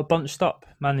view, how bunched up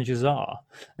managers are.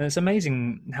 And it's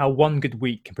amazing how one good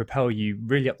week can propel you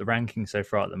really up the rankings so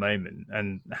far at the moment,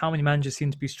 and how many managers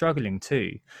seem to be struggling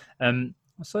too.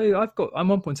 So I'm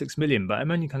 1.6 million, but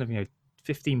I'm only kind of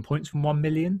 15 points from 1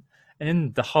 million. And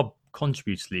in the hub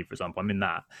contributor league, for example, I'm in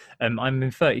that. I'm in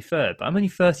 33rd, but I'm only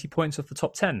 30 points off the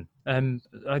top 10.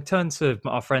 I turned to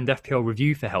our friend FPL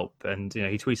Review for help, and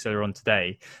he tweeted earlier on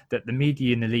today that the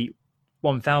median elite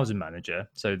 1,000 manager,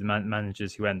 so the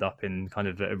managers who end up in kind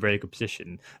of a very good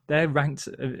position, their ranked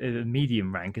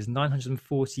medium rank is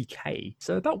 940k.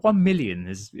 So about 1 million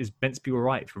is meant to be all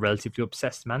right for relatively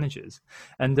obsessed managers.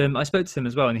 And I spoke to him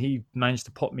as well, and he managed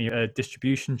to pop me a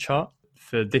distribution chart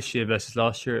for this year versus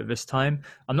last year at this time.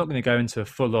 I'm not going to go into a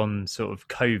full-on sort of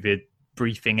COVID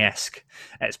briefing-esque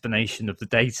explanation of the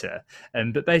data,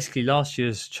 but basically last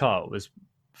year's chart was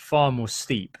far more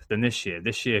steep than this year.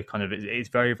 This year kind of it's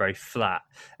very, very flat,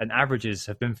 and averages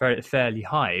have been fairly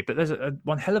high, but there's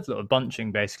one hell of a lot of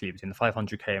bunching basically between the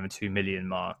 500k and the 2 million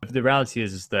mark. The reality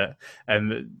is that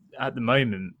at the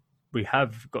moment we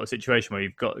have got a situation where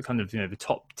you've got kind of the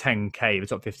top 10k, the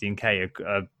top 15k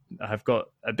have got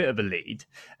a bit of a lead,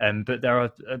 but there are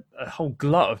a whole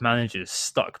glut of managers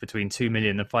stuck between 2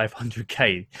 million and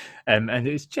 500k, and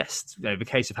it's just the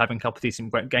case of having a couple of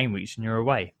decent game weeks and you're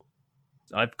away.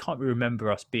 I can't really remember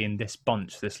us being this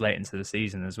bunched this late into the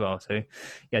season as well. So,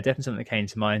 yeah, definitely something that came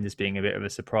to mind as being a bit of a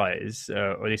surprise,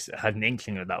 or at least I had an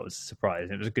inkling that was a surprise.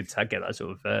 And it was good to get that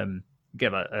sort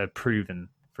of proven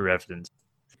through evidence.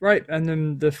 Right, and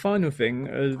then the final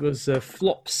thing was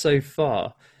flops so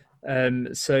far.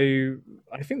 So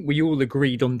I think we all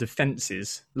agreed on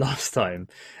defences last time.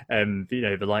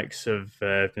 The likes of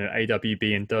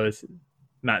AWB and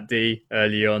Matt D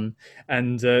early on,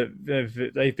 and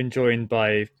they've been joined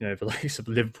by the likes of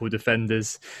Liverpool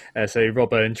defenders. So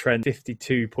Robbo and Trent,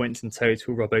 52 points in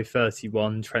total. Robbo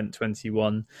 31, Trent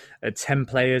 21. 10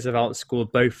 players have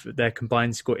outscored both their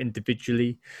combined score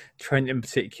individually. Trent in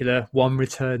particular, 1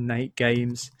 return in 8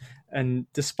 games.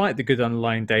 And despite the good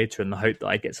underlying data and the hope that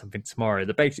I get something tomorrow,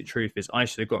 the basic truth is I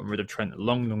should have gotten rid of Trent a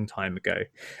long, long time ago.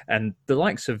 And the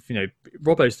likes of,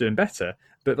 Robbo's doing better,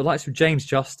 but the likes of James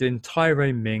Justin,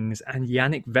 Tyrone Mings, and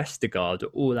Yannick Vestergaard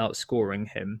are all outscoring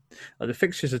him. The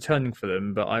fixtures are turning for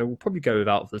them, but I will probably go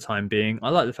without for the time being. I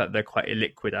like the fact they're quite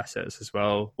illiquid assets as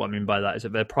well. What I mean by that is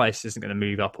that their price isn't going to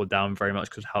move up or down very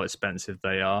much because of how expensive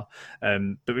they are.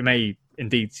 But we may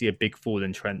indeed see a big fall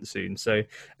in Trent soon. So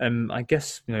I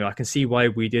guess, I can see why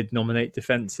we did nominate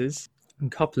defences. A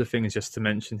couple of things just to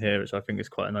mention here, which I think is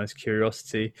quite a nice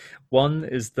curiosity. One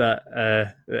is that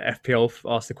FPL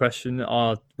asked the question,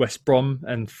 are West Brom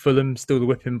and Fulham still the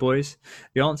whipping boys?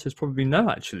 The answer is probably no,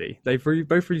 actually. They've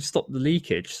both really stopped the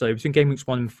leakage. So between game weeks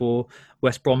 1 and 4,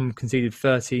 West Brom conceded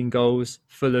 13 goals,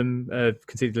 Fulham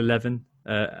conceded 11.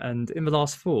 And in the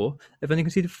last 4, they've only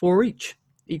conceded 4 each,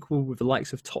 equal with the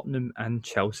likes of Tottenham and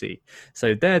Chelsea.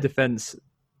 So their defence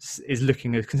is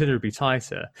looking considerably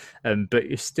tighter, but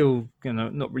you're still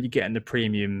not really getting the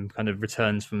premium kind of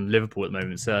returns from Liverpool at the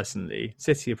moment. Certainly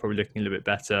City are probably looking a little bit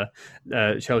better,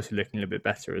 Chelsea looking a little bit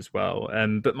better as well,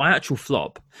 but my actual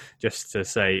flop, just to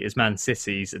say, is Man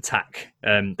City's attack.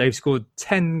 They've scored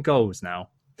 10 goals now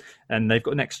and they've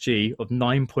got an XG of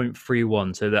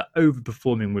 9.31, so they're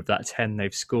overperforming with that 10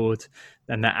 they've scored,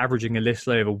 and they're averaging a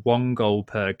little over 1 goal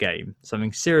per game.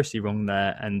 Something seriously wrong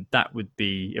there, and that would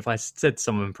be, if I said to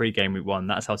someone pre-game week 1,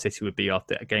 that's how City would be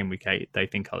after game week 8, they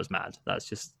think I was mad. That's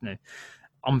just, that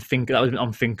was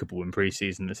unthinkable in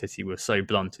pre-season that City were so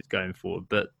blunted going forward,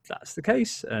 but that's the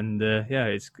case. And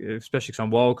it's especially because I'm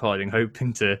wildcarding,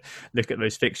 hoping to look at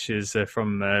those fixtures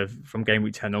from game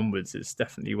week 10 onwards. It's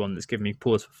definitely one that's given me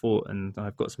pause for thought, and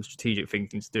I've got some strategic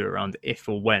thinking to do around if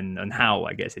or when and how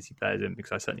I get City players in,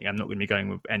 because I certainly am not going to be going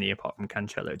with any apart from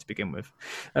Cancelo to begin with.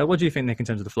 What do you think, Nick, in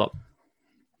terms of the flop?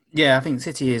 Yeah, I think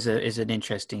City is an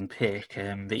interesting pick,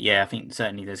 but yeah, I think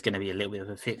certainly there's going to be a little bit of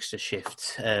a fixture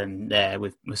shift there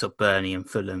with sort of Burnley and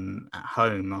Fulham at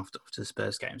home after the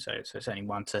Spurs game. So it's only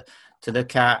one to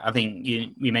look at. I think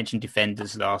we mentioned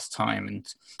defenders last time,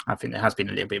 and I think there has been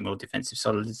a little bit more defensive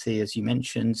solidity, as you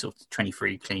mentioned, sort of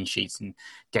 23 clean sheets in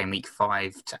game week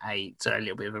 5 to 8, so a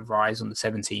little bit of a rise on the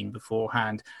 17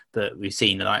 beforehand. But we've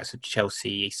seen the likes of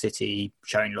Chelsea, City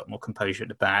showing a lot more composure at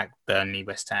the back, Burnley,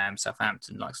 West Ham,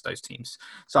 Southampton, likes those teams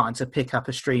starting to pick up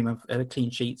a stream of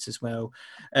clean sheets as well.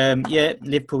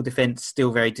 Liverpool defence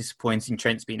still very disappointing.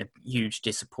 Trent's been a huge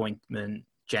disappointment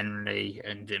generally,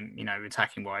 and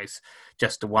attacking wise,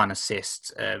 just the one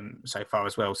assist so far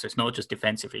as well. So it's not just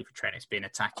defensively for Trent; it's been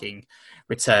attacking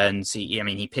returns.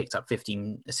 He picked up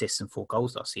 15 assists and 4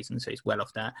 goals last season, so he's well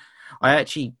off that. I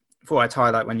actually thought I'd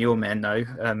highlight one of your men, though.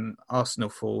 Arsenal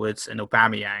forwards and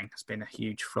Aubameyang has been a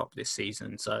huge flop this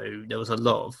season. So there was a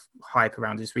lot of hype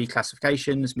around his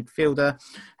reclassification as midfielder,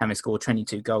 having scored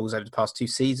 22 goals over the past 2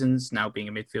 seasons, now being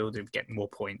a midfielder, getting more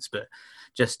points. But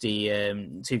just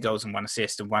the 2 goals and 1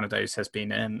 assist, and one of those has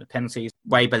been penalties,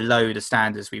 way below the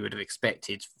standards we would have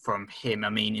expected from him.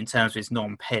 In terms of his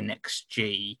non-pen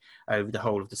XG over the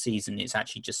whole of the season, it's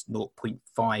actually just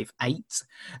 0.58,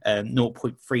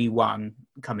 0.31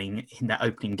 coming in that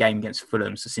opening game against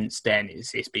Fulham. So since then,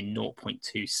 it's been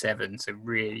 0.27. So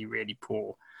really, really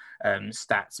poor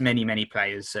stats. Many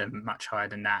players much higher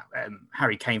than that.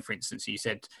 Harry Kane, for instance, who you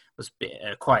said was a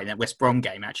bit quiet in that West Brom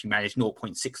game, actually managed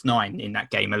 0.69 in that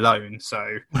game alone.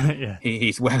 So yeah.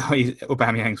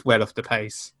 Aubameyang's well off the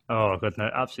pace. Oh god,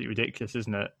 no, absolutely ridiculous,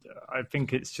 isn't it? I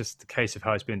think it's just a case of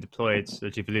how it's been deployed,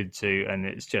 as you've alluded to, and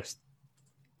it's just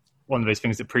one of those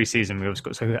things that pre-season we always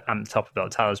got so amped up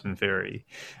about talisman theory,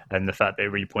 and the fact that it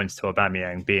really points to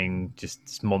Aubameyang being just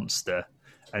this monster,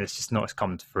 and it's just not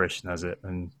come to fruition, has it?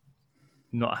 And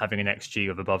not having an XG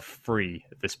of above 3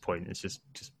 at this point, it's just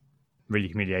really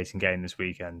humiliating game this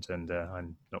weekend, and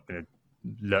I'm not going to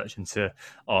lurch into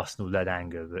Arsenal-led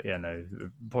anger, but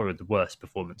probably the worst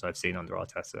performance I've seen under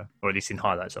Arteta, or at least in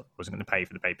highlights. I wasn't going to pay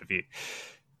for the pay-per-view.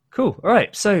 Cool. All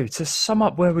right. So to sum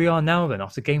up where we are now, then,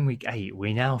 after game week 8,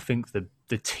 we now think the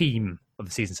team of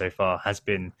the season so far has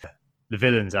been the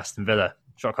villains, Aston Villa.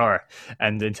 Shock horror.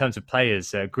 And in terms of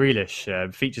players,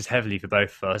 Grealish features heavily for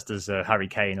both of us. There's Harry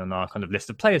Kane on our kind of list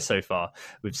of players so far,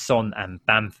 with Son and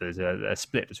Bamford, a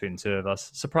split between the 2 of us.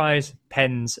 Surprise,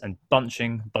 Pens and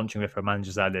bunching with our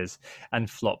managers, that is, and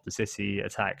flop, the City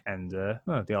attack and the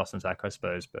Arsenal attack, I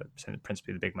suppose, but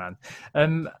principally the big man.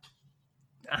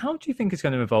 How do you think it's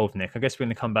going to evolve, Nick? I guess we're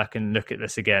going to come back and look at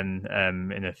this again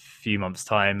in a few months'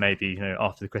 time, maybe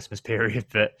after the Christmas period.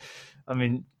 But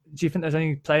do you think there's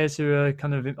any players who are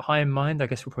kind of high in mind? I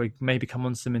guess we'll probably maybe come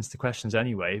on to some Insta questions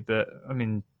anyway. But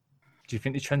do you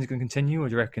think the trends are going to continue, or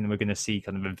do you reckon we're going to see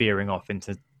kind of a veering off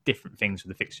into different things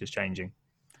with the fixtures changing?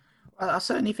 I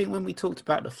certainly think when we talked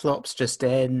about the flops just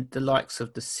then, the likes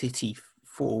of the City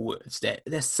forwards,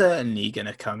 they're certainly going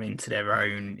to come into their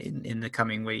own in the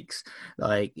coming weeks.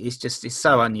 It's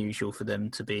so unusual for them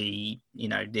to be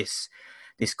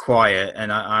this quiet,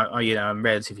 and I'm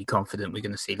relatively confident we're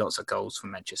going to see lots of goals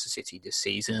from Manchester City this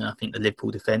season. I think the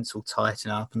Liverpool defence will tighten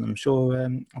up, and I'm sure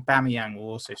Aubameyang will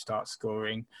also start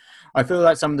scoring. I feel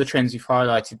like some of the trends you've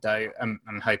highlighted, though,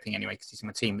 I'm hoping anyway, because he's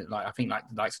my team, that I think the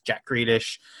likes of Jack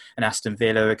Grealish and Aston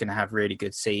Villa are going to have really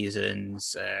good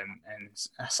seasons, and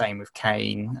same with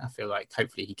Kane. I feel like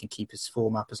hopefully he can keep his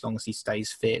form up as long as he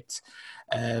stays fit,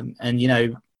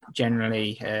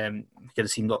 generally, we're going to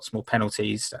see lots more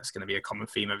penalties. That's going to be a common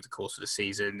theme over the course of the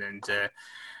season. And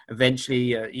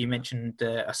eventually, you mentioned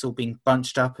us all being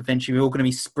bunched up. Eventually, we're all going to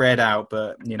be spread out.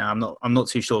 But I'm not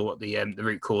too sure what the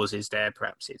root cause is there.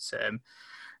 Perhaps it's a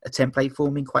template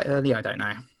forming quite early. I don't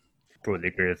know. Broadly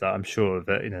agree with that. I'm sure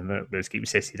that those keep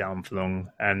City down for long,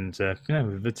 and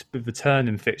with the turn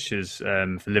in fixtures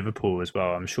for Liverpool as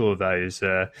well, I'm sure those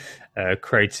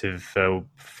creative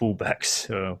fullbacks,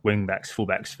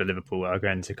 fullbacks for Liverpool are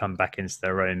going to come back into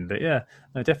their own. But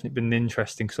definitely been an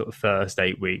interesting sort of first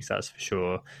 8 weeks, that's for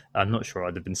sure. I'm not sure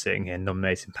I'd have been sitting here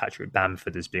nominating Patrick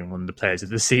Bamford as being one of the players of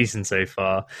the season so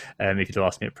far. If you'd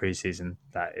asked me at pre-season,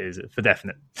 that is for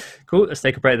definite. Cool. Let's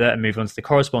take a break there and move on to the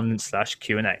correspondence /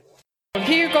 Q&A.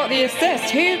 Who got the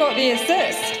assist? Who got the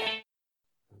assist?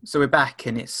 So we're back,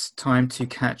 and it's time to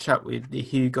catch up with the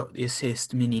Who Got the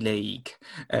Assist mini league.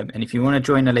 And if you want to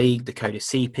join the league, the code is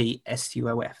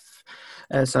CPSUOF.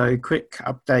 So quick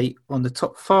update on the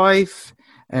top 5.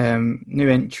 New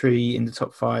entry in the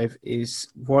top 5 is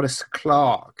Wallace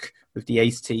Clark with the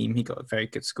Ace team. He got a very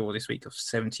good score this week of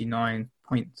 79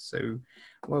 points. So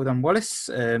Well done, Wallace.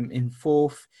 In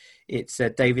fourth, it's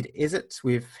David Izzet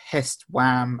with Hest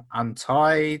Wham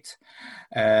Untied.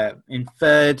 In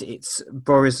third, it's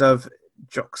Borisov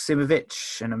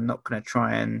Joksimovic, and I'm not going to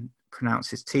try and pronounce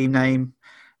his team name.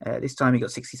 This time he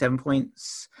got 67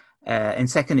 points. In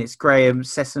second, it's Graham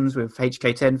Sessoms with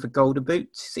HK10 for Golden Boot,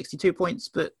 62 points.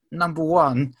 But number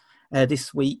one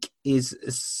this week is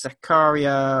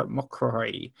Zakaria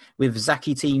Mokroy with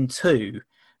Zaki Team 2.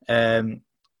 And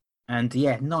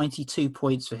 92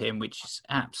 points for him, which is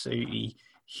absolutely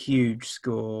huge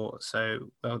score.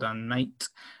 So well done, mate.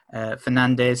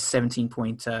 Fernandez,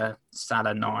 17-pointer.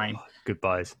 Salah, 9.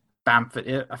 Goodbyes.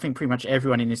 Bamford, I think pretty much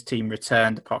everyone in his team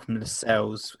returned apart from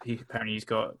Lascelles, who apparently he's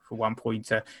got for 1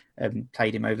 pointer,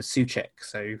 played him over Souček.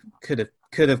 So could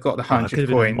have got the 100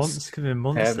 points. Could have been a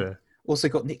monster. Also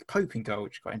got Nick Pope in goal,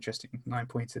 which is quite interesting.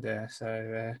 9-pointer there.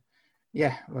 So,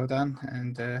 well done.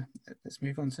 And let's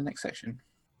move on to the next section.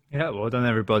 Yeah, well done,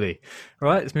 everybody. All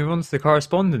right, let's move on to the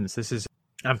correspondence. This is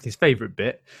Anthony's favourite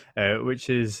bit, which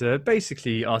is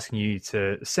basically asking you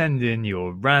to send in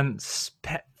your rants,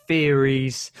 pet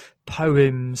theories,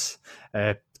 poems,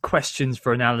 questions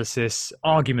for analysis,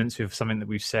 arguments with something that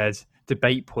we've said,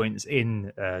 debate points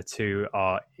in to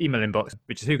our email inbox,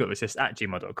 which is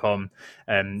whogottheassist@gmail.com.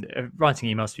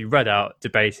 Writing emails to be read out,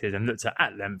 debated, and looked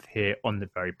at length here on the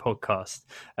very podcast.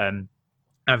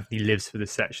 Anthony lives for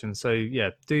this section, so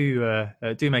yeah, do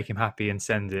make him happy and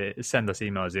send us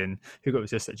emails in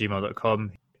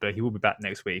whogottheassist@gmail.com. But he will be back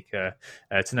next week to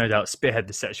no doubt spearhead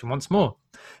the section once more.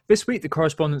 This week, the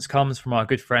correspondence comes from our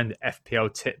good friend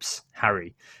FPL Tips,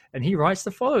 Harry, and he writes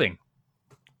the following.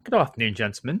 Good afternoon,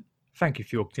 gentlemen. Thank you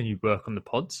for your continued work on the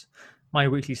pods. My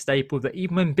weekly staple that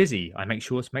even when busy, I make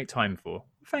sure to make time for.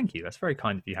 Thank you. That's very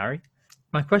kind of you, Harry.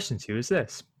 My question to you is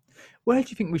this. Where do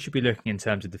you think we should be looking in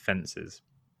terms of defences?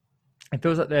 It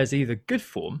feels like there's either good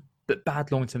form, but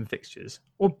bad long-term fixtures,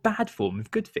 or bad form with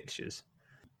good fixtures.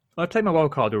 I played my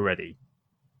wild card already,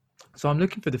 so I'm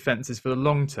looking for defences for the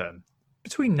long term,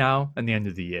 between now and the end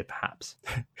of the year perhaps.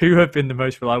 Who have been the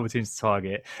most reliable teams to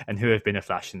target and who have been a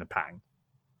flash in the pan?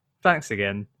 Thanks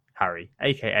again, Harry,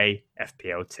 aka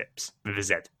FPL Tips, with a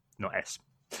Z, not S.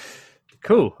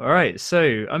 Cool. All right.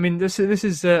 So, I mean, this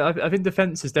is. I think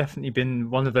defence has definitely been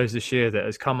one of those this year that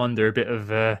has come under a bit of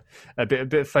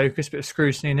focus, a bit of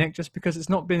scrutiny, Nick, just because it's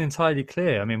not been entirely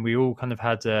clear. I mean, we all kind of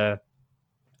had a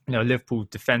Liverpool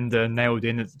defender nailed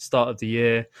in at the start of the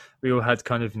year. We all had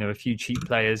kind of a few cheap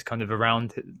players kind of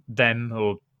around them,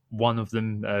 or one of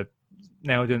them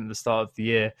nailed in at the start of the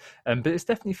year. But it's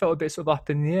definitely felt a bit sort of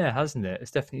up in the air, hasn't it? It's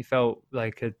definitely felt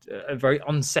like a very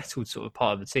unsettled sort of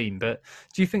part of the team. But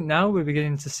do you think now we're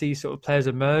beginning to see sort of players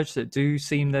emerge that do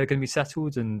seem they're going to be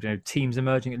settled, and teams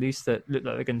emerging at least that look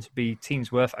like they're going to be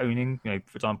teams worth owning?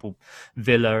 For example,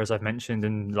 Villa, as I've mentioned,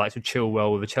 and like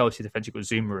Chilwell with a Chelsea defence. You've got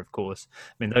Zuma, of course.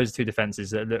 I mean, those are two defences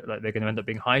that look like they're going to end up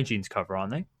being hygiene to cover,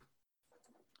 aren't they?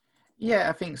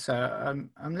 Yeah, I think so.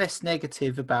 I'm less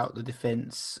negative about the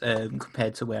defence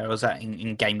compared to where I was at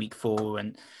in game week 4,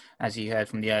 and as you heard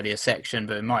from the earlier section,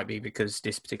 but it might be because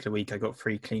this particular week I got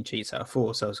 3 clean sheets out of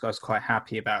 4, so I was quite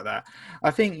happy about that. I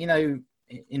think,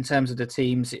 in terms of the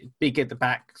teams, big at the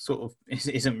back sort of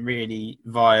isn't really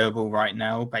viable right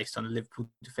now based on the Liverpool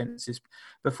defence's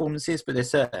performances, but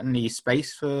there's certainly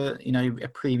space for, a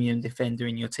premium defender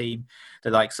in your team.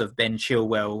 The likes of Ben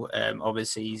Chilwell,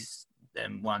 obviously,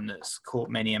 one that's caught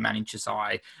many a manager's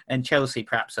eye, and Chelsea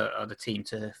perhaps are the team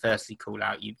to firstly call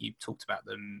out. You talked about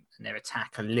them and their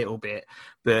attack a little bit,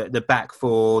 but the back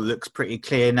four looks pretty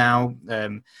clear now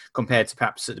compared to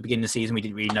perhaps at the beginning of the season. We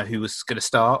didn't really know who was going to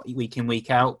start week in, week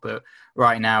out, but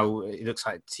right now it looks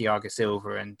like Thiago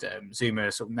Silva and Zuma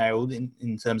are sort of nailed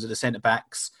in terms of the centre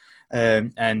backs.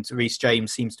 And Reece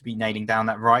James seems to be nailing down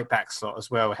that right back slot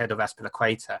as well, ahead of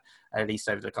Azpilicueta, at least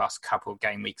over the last couple of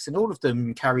game weeks. And all of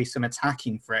them carry some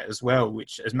attacking threat as well,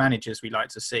 which as managers we like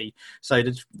to see. So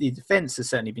the defence has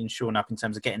certainly been shored up in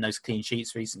terms of getting those clean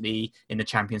sheets recently in the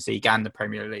Champions League and the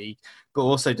Premier League. But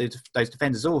also those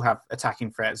defenders all have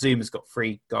attacking threat. Zuma's got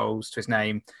 3 goals to his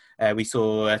name. We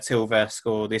saw Silva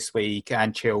score this week,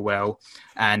 and Chilwell,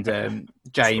 and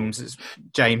James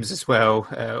as well,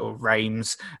 or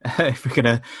Rames, if we're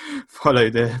going to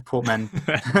follow the portman.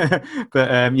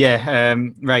 But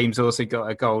Rames also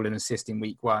got a goal and assist in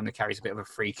week 1 that carries a bit of a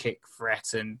free kick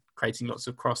threat and creating lots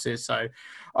of crosses. So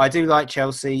I do like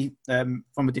Chelsea from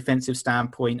a defensive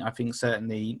standpoint. I think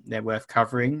certainly they're worth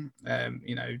covering.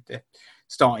 They're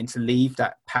starting to leave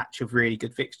that patch of really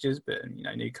good fixtures, but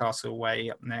Newcastle away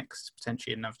up next,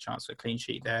 potentially another chance for a clean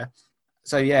sheet there.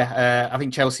 So I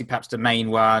think Chelsea perhaps the main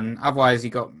one. Otherwise, you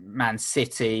got Man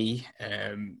City.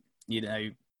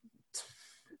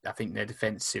 I think their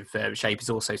defensive shape is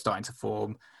also starting to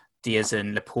form. Diaz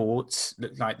and Laporte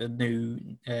look like the new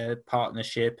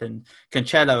partnership, and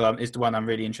Cancelo is the one I'm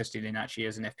really interested in actually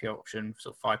as an FPL option,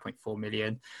 sort of 5.4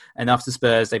 million. And after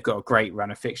Spurs, they've got a great run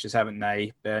of fixtures, haven't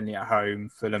they? Burnley at home,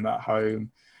 Fulham at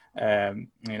home. They've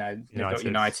got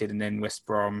United and then West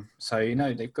Brom. So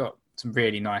they've got some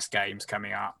really nice games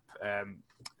coming up.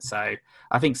 So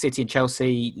I think City and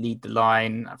Chelsea lead the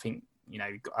line. I think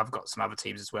I've got some other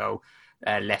teams as well.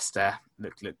 Leicester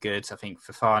look good. I think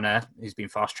Fofana, who's been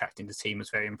fast-tracked in the team, was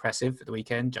very impressive at the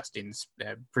weekend. Justin's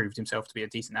proved himself to be a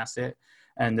decent asset.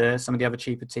 And some of the other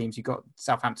cheaper teams, you've got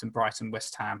Southampton, Brighton,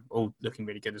 West Ham, all looking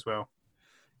really good as well.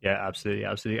 Yeah,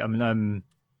 absolutely. I mean,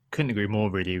 couldn't agree more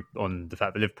really on the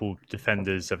fact that Liverpool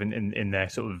defenders have in their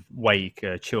sort of wake,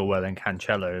 Chilwell and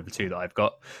Cancelo are the two that I've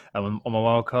got. On my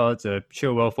wild cards,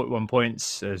 Chilwell 41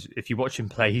 points. If you watch him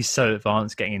play, he's so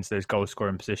advanced getting into those goal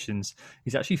scoring positions.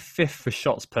 He's actually 5th for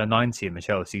shots per 90 in the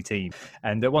Chelsea team.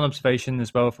 And one observation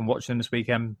as well from watching him this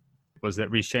weekend was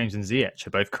that Reece James and Ziyech are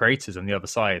both creators on the other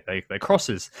side. They're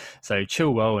crosses. So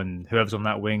Chilwell and whoever's on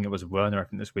that wing, it was Werner, I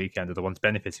think, this weekend, are the ones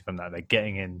benefiting from that. They're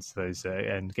getting into those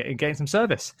and getting some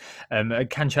service.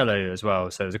 Cancelo as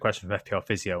well. So there's a question from FPL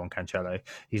Physio on Cancelo.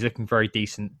 He's looking very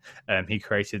decent. He's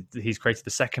created the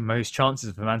second most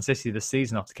chances for Man City this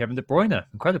season after Kevin De Bruyne.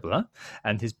 Incredible, huh?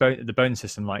 And the bonus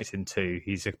system likes him too.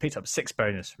 He's picked up 6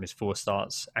 bonus from his 4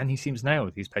 starts, and he seems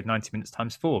nailed. He's played 90 minutes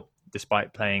times 4.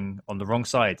 Despite playing on the wrong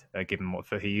side, given what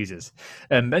foot he uses.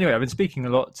 Anyway, I've been speaking a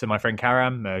lot to my friend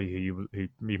Karam, who you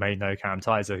may know, Karam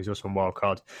Tizer, who's also on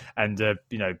Wildcard. And,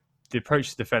 the approach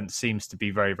to defence seems to be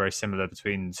very, very similar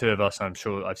between the two of us. I'm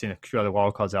sure I've seen a few other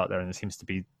Wildcards out there, and it seems to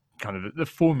be kind of the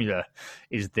formula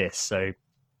is this. So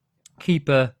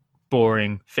keeper,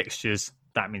 boring, fixtures.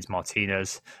 That means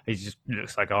Martinez. He just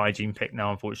looks like a hygiene pick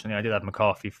now, unfortunately. I did have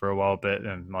McCarthy for a while, but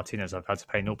Martinez I've had to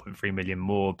pay 0.3 million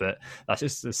more, but that's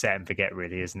just a set and forget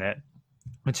really, isn't it?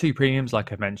 The 2 premiums,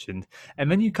 like I mentioned,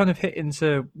 and then you kind of hit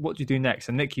into what do you do next.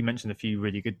 And Nick, you mentioned a few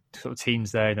really good sort of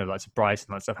teams there, like Brighton,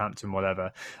 like Southampton,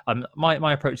 whatever.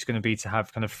 My approach is going to be to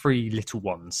have kind of 3 little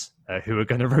ones who are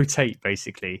going to rotate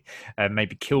basically.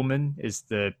 Maybe Kilman is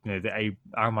the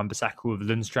Aaron Wan-Bissaka of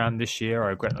Lundstram this year. I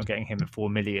regret not getting him at 4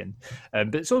 million,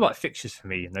 but it's all about fixtures for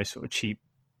me and those sort of cheap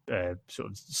sort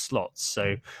of slots.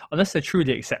 So unless they're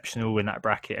truly exceptional in that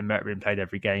bracket and merit being played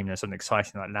every game, there's something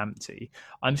exciting like Lamptey,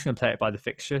 I'm just going to play it by the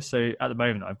fixture. So at the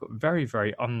moment, I've got very,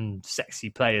 very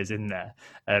unsexy players in there.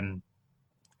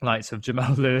 Likes of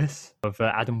Jamal Lewis, of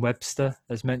Adam Webster,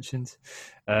 as mentioned.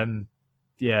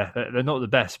 Yeah, they're not the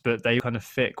best, but they kind of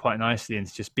fit quite nicely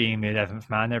into just being the 11th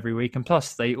man every week. And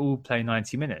plus, they all play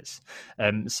 90 minutes.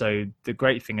 So the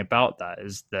great thing about that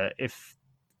is that if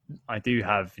I do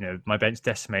have, my bench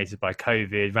decimated by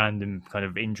COVID, random kind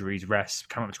of injuries, rest,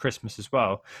 coming up to Christmas as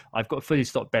well, I've got a fully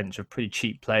stocked bench of pretty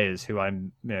cheap players who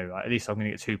I'm, at least I'm going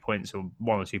to get 2 points or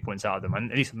 1 or 2 points out of them.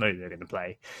 And at least I know they're going to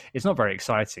play. It's not very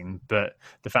exciting, but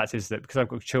the fact is that because I've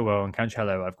got Chilwell and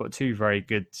Cancelo, I've got 2 very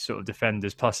good sort of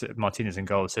defenders, plus Martinez and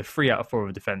goals. So 3 out of 4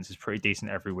 of defence is pretty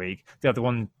decent every week. The other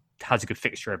one has a good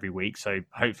fixture every week, so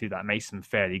hopefully that makes them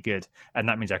fairly good, and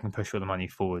that means I can push all the money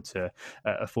forward to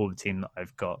a forward team that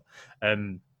I've got.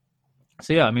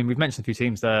 So yeah, I mean, we've mentioned a few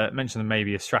teams there, mentioned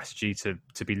maybe a strategy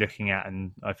to be looking at,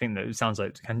 and I think that it sounds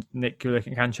like Nick, you're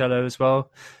looking at Cancelo as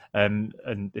well, and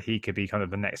he could be kind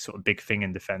of the next sort of big thing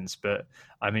in defence. But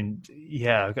I mean,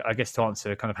 yeah, I guess to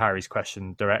answer kind of Harry's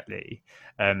question directly,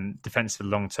 defence for the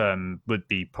long term would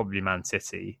be probably Man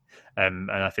City,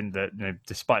 and I think that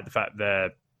despite the fact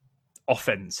they're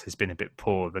offense has been a bit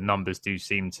poor, the numbers do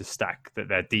seem to stack that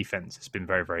their defense has been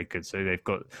very, very good. So they've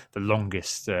got the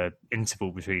longest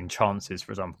interval between chances,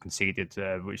 for example, conceded,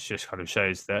 which just kind of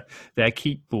shows that their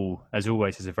keep ball, as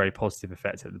always, has a very positive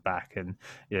effect at the back. And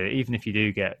even if you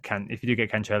do get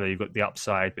Cancelo, you've got the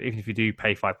upside. But even if you do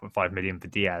pay 5.5 million for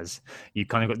Diaz, you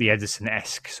kind of got the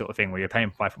Edison-esque sort of thing where you're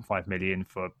paying 5.5 million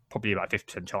for probably about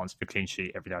 50% chance of a clean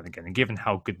sheet every now and again. And given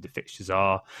how good the fixtures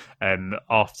are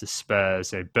after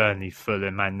Spurs, Burnley,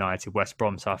 Fulham, Man United, West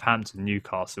Brom, Southampton,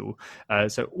 Newcastle,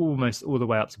 so almost all the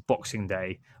way up to Boxing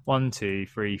Day, 1, 2,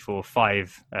 3, 4,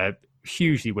 5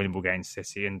 hugely winnable games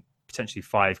City, and potentially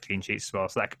 5 clean sheets as well.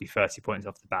 So that could be 30 points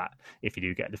off the bat if you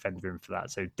do get a defender in for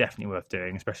that. So definitely worth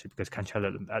doing, especially because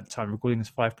Cancelo at the time of recording is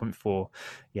 5.4.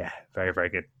 Yeah, very, very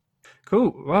good.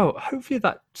 Cool. Well, hopefully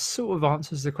that sort of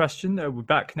answers the question. We're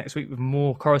back next week with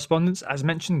more correspondence. As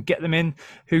mentioned, get them in,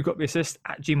 who got the assist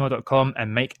at gmail.com,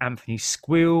 and make Anthony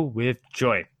squeal with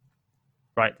joy.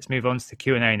 Right, let's move on to the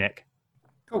Q&A, Nick.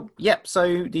 Cool. Yep.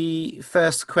 So the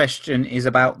first question is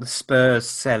about the Spurs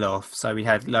sell-off. So we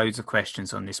had loads of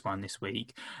questions on this one this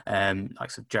week.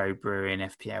 Like Joe Bruin,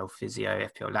 FPL Physio,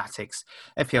 FPL Latix,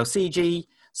 FPL CG,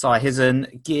 Cy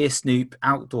Hizen, Gear Snoop,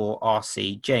 Outdoor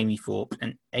RC, Jamie Thorpe,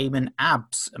 and Eamon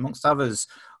Abs, amongst others,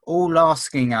 all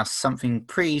asking us something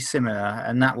pretty similar,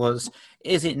 and that was,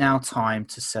 is it now time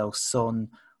to sell Son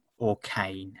or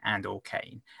Kane or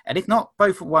Kane? And if not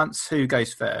both at once, who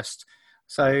goes first?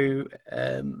 So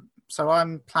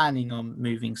I'm planning on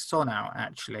moving Son out,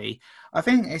 actually. I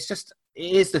think it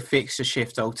is the fixture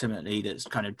shift ultimately that's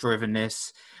kind of driven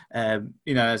this.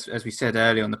 As we said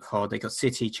earlier on the pod, they got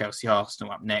City, Chelsea,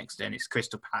 Arsenal up next, then it's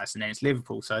Crystal Palace, and then it's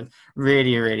Liverpool. So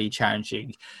really, really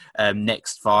challenging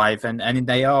next five. And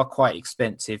they are quite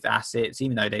expensive assets,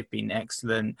 even though they've been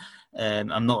excellent.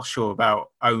 I'm not sure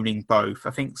about owning both.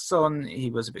 I think Son, he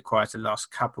was a bit quiet the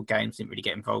last couple of games, didn't really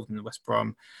get involved in the West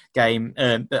Brom game.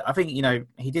 But I think,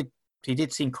 he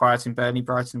did seem quiet in Burnley,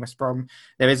 Brighton, West Brom.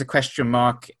 There is a question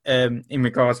mark in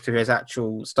regards to his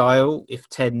actual style.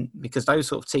 Because those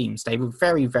sort of teams, they were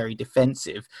very, very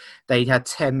defensive. They had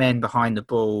 10 men behind the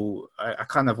ball. I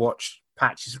kind of watched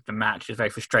patches of the match. It was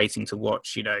very frustrating to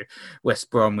watch,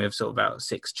 West Brom with sort of about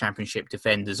 6 Championship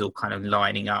defenders all kind of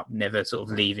lining up, never sort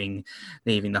of leaving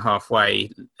the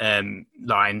halfway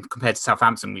line, compared to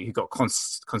Southampton, who got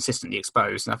consistently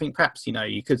exposed. And I think perhaps,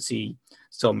 you could see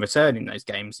some return in those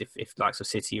games if likes of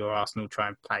City or Arsenal try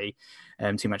and play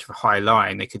too much of a high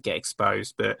line, they could get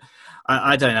exposed. But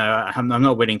I don't know. I'm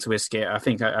not willing to risk it. I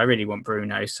think I really want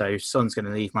Bruno, so Son's going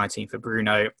to leave my team for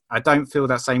Bruno. I don't feel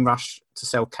that same rush to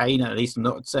sell Kane. At least I'm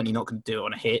certainly not going to do it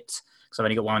on a hit, because I've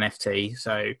only got one FT,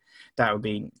 so that would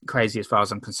be crazy as far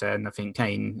as I'm concerned. I think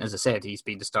Kane, as I said, he's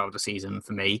been the star of the season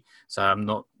for me, so I'm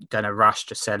not going to rush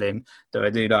to sell him, though I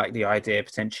do like the idea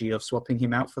potentially of swapping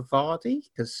him out for Vardy,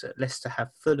 because Leicester have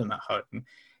Fulham at home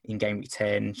in Game Week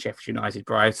 10, Sheffield United,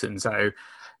 Brighton, so,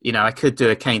 I could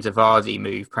do a Kane to Vardy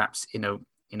move perhaps in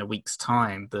a week's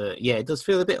time, but yeah, it does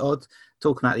feel a bit odd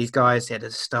talking about these guys. They're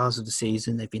the stars of the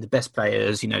season, they've been the best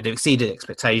players, they've exceeded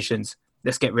expectations,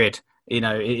 let's get rid.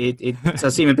 It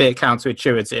does seem a bit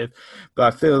counterintuitive,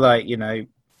 but I feel like,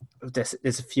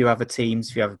 there's a few other teams,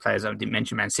 a few other players. I didn't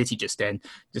mention Man City just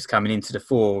coming into the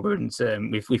fore, and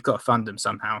we've got to fund them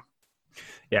somehow.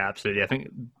 Yeah, absolutely. I think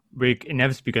we're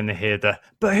inevitably going to hear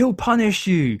 "but he'll punish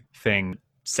you" thing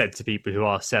said to people who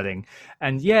are selling,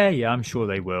 and yeah, I'm sure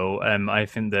they will. I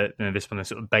think that this one of the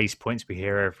sort of base points we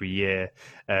hear every year,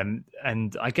 and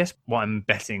I guess what I'm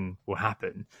betting will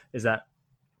happen is that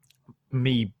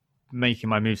me making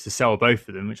my moves to sell both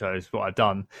of them, which is what I've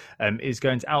done, is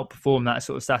going to outperform that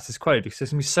sort of status quo, because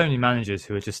there's going to be so many managers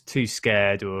who are just too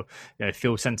scared or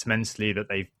feel sentimentally that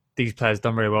these players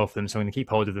done very well for them, so I'm going to keep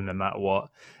hold of them no matter what.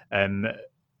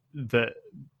 That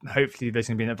hopefully there's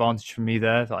going to be an advantage for me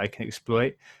there that I can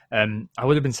exploit. I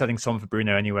would have been selling Son for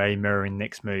Bruno anyway, mirroring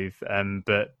Nick's move,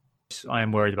 but I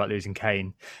am worried about losing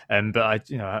Kane.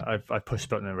 But I've pushed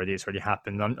the button already. It's already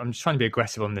happened. I'm just trying to be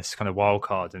aggressive on this kind of wild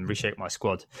card and reshape my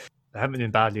squad. I haven't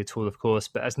been badly at all, of course,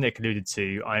 but as Nick alluded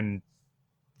to, I'm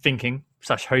thinking /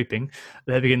 hoping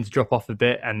they're beginning to drop off a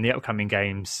bit, and the upcoming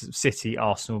games, City,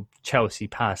 Arsenal, Chelsea,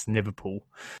 Palace, and Liverpool,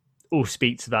 all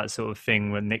speak to that sort of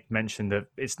thing when Nick mentioned that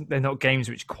they're not games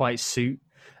which quite suit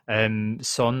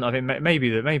Son. I think maybe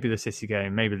the City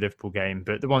game, maybe the Liverpool game,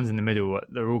 but the ones in the middle,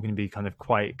 they're all going to be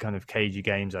quite cagey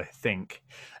games, I think.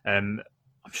 I'm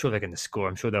sure they're going to score.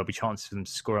 I'm sure there'll be chances for them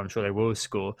to score. I'm sure they will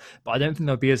score, but I don't think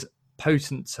they'll be as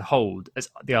potent to hold as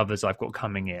the others I've got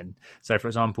coming in. So, for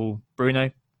example,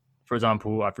 Bruno. For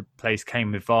example, I've replaced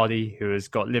Kane with Vardy, who has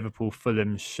got Liverpool,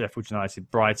 Fulham, Sheffield United,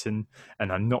 Brighton,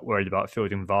 and I'm not worried about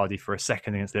fielding Vardy for a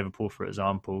second against Liverpool, for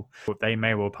example. They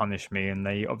may well punish me, and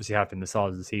they obviously have been the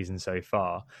stars of the season so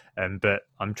far. But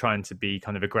I'm trying to be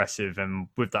kind of aggressive, and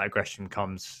with that aggression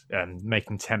comes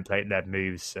making template-led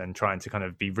moves and trying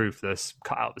to be ruthless,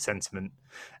 cut out the sentiment,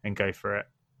 and go for it.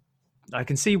 I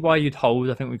can see why you'd hold.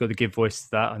 I think we've got to give voice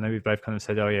to that. I know we've both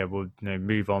said, "Oh yeah, we'll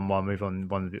move on one, move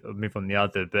on the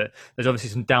other." But there's obviously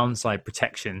some downside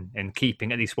protection in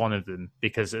keeping at least one of them,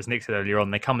 because as Nick said earlier on,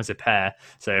 they come as a pair.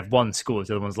 So if one scores,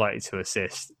 the other one's likely to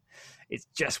assist. It's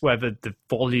just whether the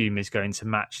volume is going to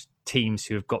match teams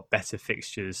who have got better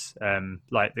fixtures,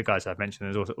 like the guys I've mentioned.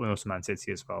 There's also Man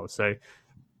City as well. So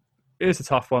it is a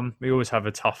tough one. We always have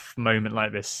a tough moment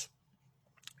like this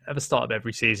at the start of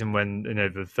every season when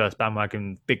the first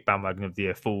big bandwagon of the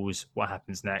year falls. What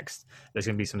happens next? There's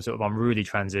going to be some sort of unruly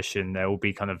transition. There will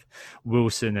be kind of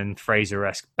Wilson and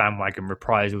Fraser-esque bandwagon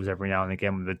reprisals every now and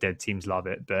again when the dead teams love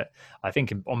it. But I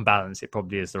think on balance, it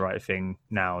probably is the right thing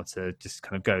now to just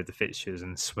kind of go with the fixtures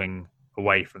and swing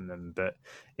away from them. But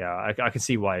yeah, I can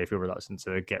see why if you're reluctant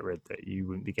to get rid, that you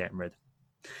wouldn't be getting rid.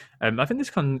 I think this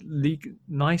kind of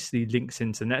nicely links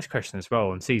into the next question as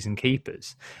well on season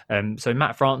keepers. So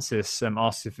Matt Francis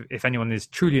asks if anyone is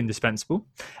truly indispensable,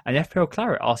 and FPL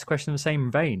Claret asks a question in the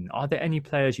same vein. Are there any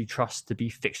players you trust to be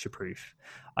fixture proof?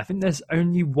 I think there's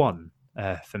only one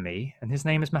for me, and his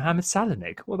name is Mohamed Salah.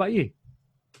 Nick, what about you?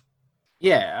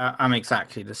 Yeah, I'm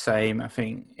exactly the same. I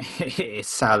think it's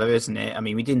Salah, isn't it? I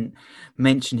mean, we didn't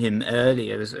mention him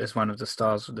earlier as one of the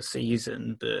stars of the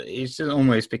season, but it's just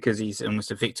almost because he's almost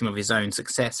a victim of his own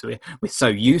success. We're so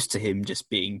used to him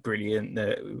just being brilliant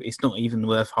that it's not even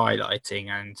worth highlighting.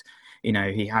 And you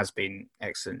know, he has been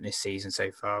excellent this season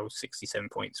so far, 67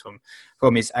 points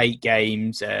from his 8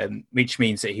 games, which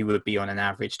means that he would be on an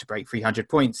average to break 300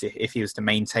 points if he was to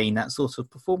maintain that sort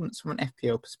of performance from an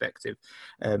FPL perspective.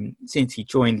 Since he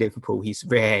joined Liverpool, he's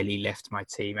rarely left my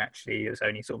team, actually. It was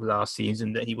only sort of last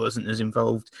season that he wasn't as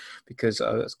involved because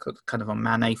I was kind of on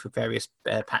Mane for various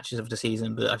patches of the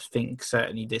season, but I think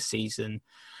certainly this season,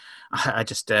 I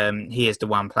just he is the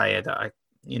one player that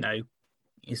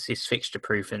is fixture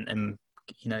proof, and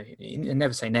you know,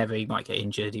 never say never. He might get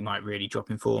injured, he might really drop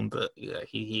in form, but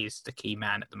he is the key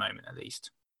man at the moment, at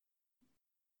least.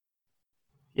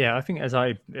 Yeah, I think as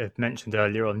I mentioned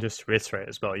earlier on, just to reiterate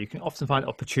as well, you can often find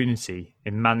opportunity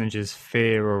in managers'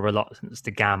 fear or reluctance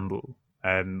to gamble.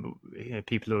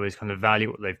 People always kind of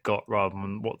value what they've got rather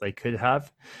than what they could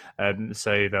have.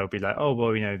 So they'll be like, oh,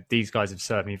 well, you know, these guys have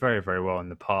served me very, very well in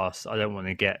the past. I don't want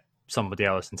to get somebody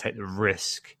else and take the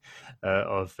risk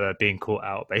of being caught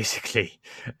out, basically.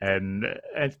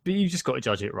 But you just got to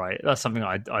judge it right. That's something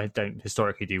I don't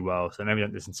historically do well, so maybe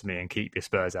don't listen to me and keep your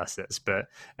Spurs assets. But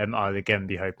I'll again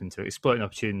be hoping to exploit an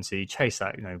opportunity, chase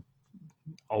that, you know,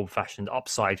 old-fashioned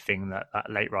upside thing that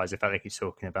late riser fella keeps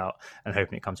talking about, and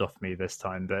hoping it comes off me this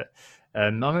time. But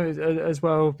as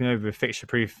well, you know, with fixture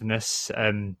proofness,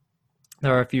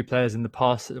 there are a few players in the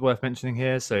past that are worth mentioning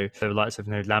here. So the likes of,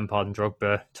 you know, Lampard and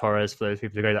Drogba, Torres, for those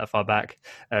people who go that far back,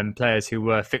 players who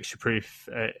were fixture proof.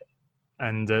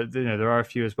 And you know, there are a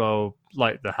few as well,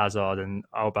 like the Hazard and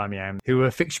Aubameyang, who were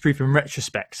fixture proof in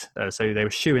retrospect. So they were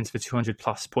shoo-ins for 200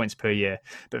 plus points per year,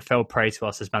 but fell prey to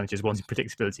us as managers wanting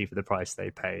predictability for the price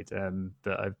they paid.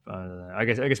 But I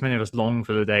guess many of us long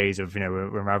for the days of, you know,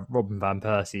 when Robin van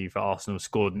Persie for Arsenal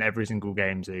scored in every single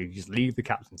game, so you just leave the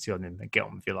captaincy on him and get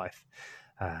on with your life.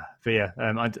 But yeah,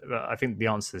 I think the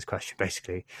answer to this question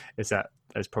basically is that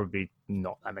there's probably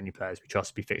not that many players we trust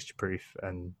to be fixture proof,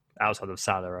 and outside of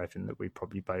Salah, I think that we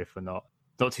probably both are not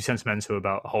too sentimental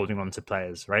about holding on to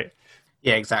players, right?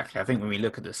 Yeah, exactly. I think when we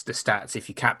look at the stats, if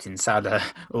you captain Salah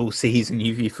all season,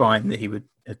 you find that he would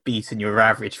have beaten your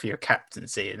average for your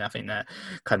captaincy. And I think that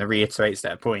kind of reiterates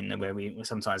that point that where we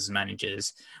sometimes as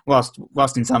managers, whilst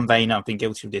in some vein, I've been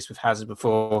guilty of this with Hazard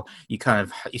before, you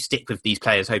stick with these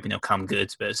players hoping they'll come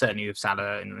good. But certainly with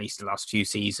Salah, in at least the last few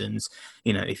seasons,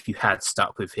 you know, if you had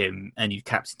stuck with him and you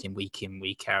captained him week in,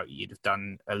 week out, you'd have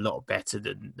done a lot better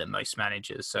than most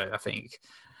managers. So I think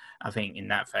in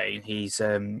that vein, he's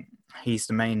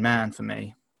the main man for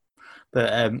me.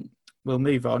 But we'll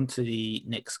move on to the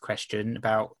next question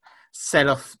about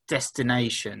sell-off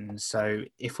destinations. So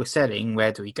if we're selling,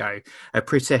 where do we go?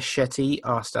 Pritesh Shetty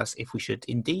asked us if we should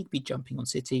indeed be jumping on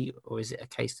City, or is it a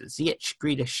case that Ziyech,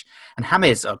 Grealish and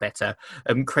James are better?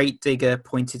 Crate Digger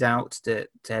pointed out that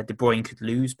De Bruyne could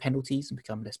lose penalties and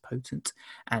become less potent.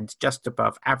 And just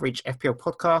above average FPL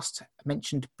podcast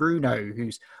mentioned Bruno,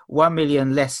 who's 1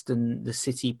 million less than the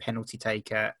City penalty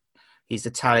taker. He's the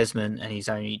talisman and he's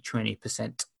only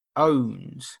 20%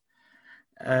 owned.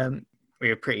 We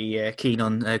were pretty keen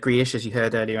on Grealish, as you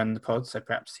heard earlier on the pod, so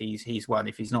perhaps he's one.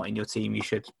 If he's not in your team, you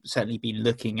should certainly be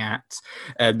looking at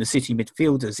the City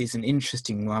midfielders. It's an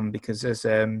interesting one because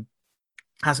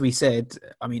as we said,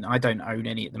 I mean, I don't own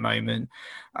any at the moment.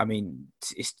 I mean,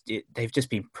 they've just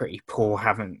been pretty poor,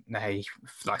 haven't they?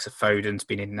 Like Foden's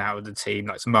been in and out of the team,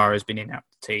 like Samara's been in and out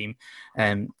of the team.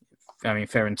 I mean,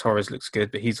 Ferran Torres looks good,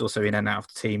 but he's also in and out of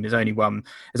the team. There's only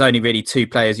really 2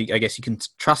 players I guess you can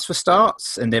trust for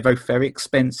starts, and they're both very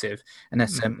expensive. And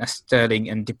that's Sterling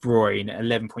and De Bruyne,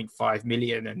 11.5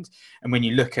 million. And when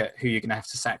you look at who you're going to have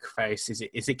to sacrifice, is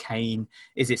it Kane?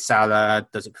 Is it Salah?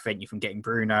 Does it prevent you from getting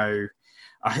Bruno?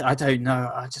 I don't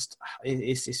know.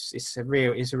 It's a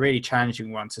really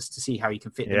challenging one to see how you can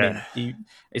fit them in.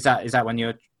 Is that one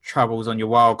you're troubles on your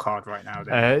wild card right now?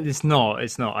 Then it's not.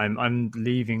 I'm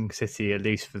leaving City at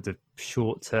least for the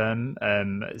short term.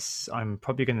 I'm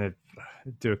probably going to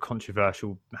do a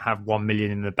controversial have 1 million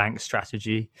in the bank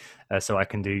strategy, so I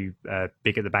can do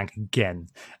big at the bank again.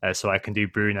 So I can do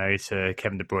Bruno to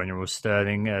Kevin De Bruyne or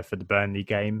Sterling for the Burnley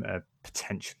game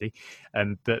potentially.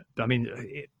 But I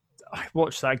mean, I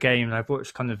watched that game and I've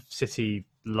watched kind of City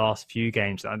last few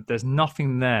games. There's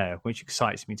nothing there which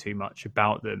excites me too much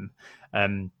about them.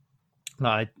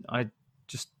 I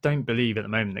just don't believe at the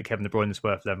moment that Kevin De Bruyne is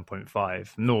worth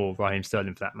 11.5, nor Raheem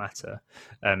Sterling for that matter,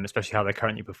 especially how they're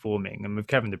currently performing. And with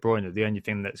Kevin De Bruyne, the only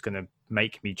thing that's going to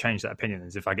make me change that opinion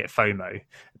is if I get FOMO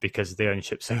because the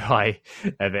ownership's so high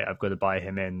that I've got to buy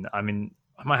him in. I mean,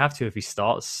 I might have to if he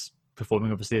starts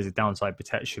performing, obviously, as a downside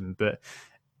protection, but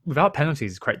without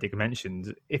penalties, as Craig Digger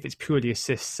mentioned, if it's purely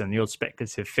assists and the odd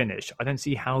speculative finish, I don't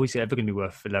see how he's ever going to be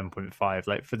worth 11.5.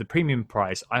 Like, for the premium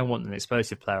price, I want an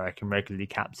explosive player I can regularly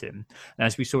captain. And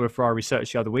as we saw with our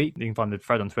research the other week, you can find the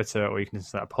thread on Twitter or you can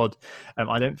listen to that pod.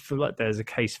 I don't feel like there's a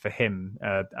case for him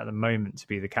at the moment to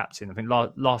be the captain. I think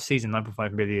last season,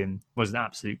 9.5 million was an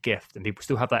absolute gift, and people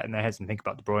still have that in their heads and think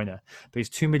about De Bruyne. But he's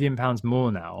 £2 million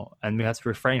more now, and we have to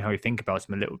refrain how we think about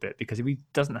him a little bit, because if he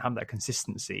doesn't have that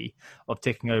consistency of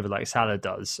ticking over like Salah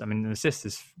does. I mean, the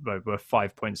assist were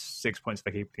 5 points, 6 points if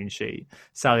they keep a clean sheet.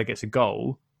 Salah gets a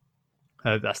goal.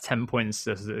 That's 10 points,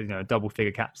 a double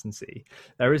figure captaincy.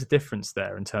 There is a difference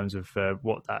there in terms of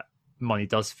what that money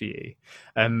does for you.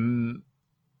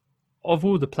 Of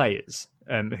all the players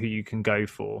who you can go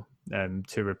for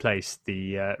to replace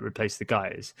the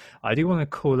guys, I do want to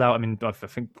call out. I mean, I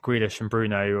think Grealish and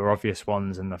Bruno are obvious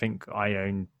ones, and I think I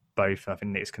own both. I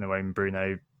think Nick's going to own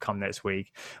Bruno come next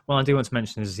week. One I do want to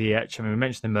mention is Ziyech. I mean, we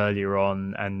mentioned him earlier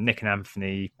on, and Nick and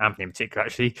Anthony in particular,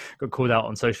 actually got called out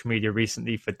on social media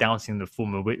recently for doubting the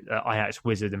former Ajax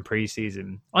wizard in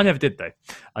pre-season. I never did, though.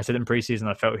 I said in pre-season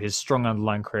I felt his strong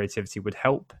underlying creativity would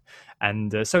help,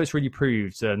 and so it's really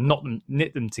proved not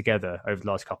knit them together over the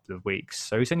last couple of weeks.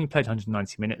 So he's only played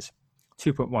 190 minutes.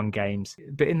 2.1 games,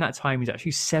 but in that time he's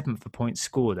actually 7th for points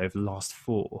scored over the last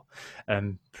 4.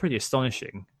 Pretty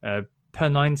astonishing. Per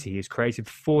 90, he's created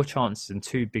 4 chances and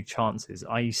 2 big chances,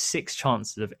 i.e. 6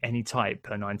 chances of any type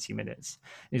per 90 minutes.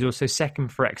 He's also second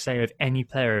for XA of any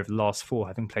player over the last 4,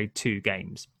 having played 2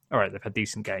 games. All right, they've had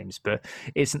decent games, but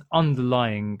it's an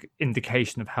underlying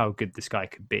indication of how good this guy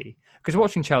could be. Because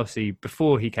watching Chelsea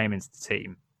before he came into the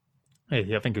team,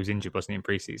 I think he was injured, wasn't he, in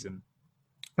pre-season?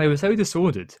 They were so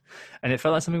disordered, and it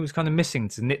felt like something was kind of missing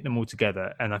to knit them all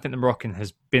together. And I think the Moroccan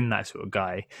has been that sort of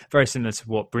guy, very similar to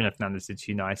what Bruno Fernandes did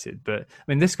to United. But I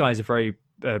mean, this guy is a very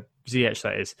Ziyech,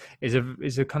 that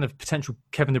is a kind of potential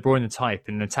Kevin De Bruyne type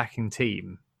in an attacking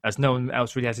team, as no one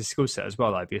else really has his skill set as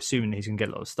well. I'd be assuming he's going to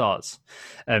get a lot of starts.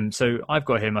 So I've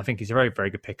got him. I think he's a very, very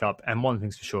good pickup. And one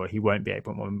thing's for sure, he won't be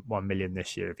 8.1 million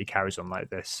this year if he carries on like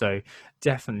this. So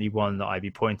definitely one that I'd be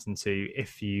pointing to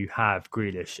if you have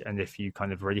Grealish and if you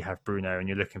kind of already have Bruno and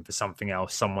you're looking for something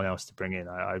else, someone else to bring in.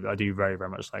 I do very,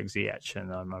 very much like Ziyech,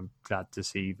 and I'm glad to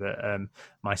see that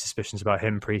my suspicions about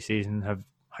him pre-season have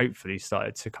hopefully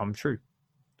started to come true.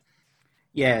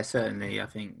 Yeah, certainly. I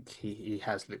think he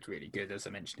has looked really good, as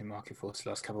I mentioned in Market Force the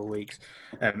last couple of weeks.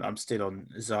 I'm still on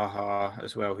Zaha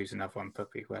as well, who's another one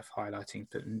probably worth highlighting,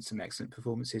 putting some excellent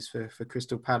performances for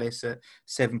Crystal Palace at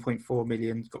 7.4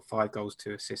 million. He's got 5 goals,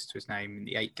 2 assists to his name in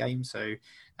the 8 games, so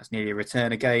that's nearly a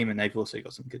return a game. And they've also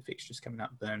got some good fixtures coming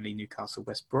up: Burnley, Newcastle,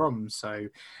 West Brom. So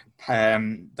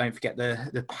don't forget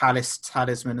the Palace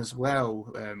talisman as well,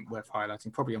 worth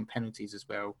highlighting, probably on penalties as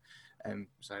well.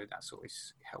 So that's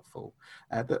always helpful.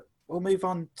 But we'll move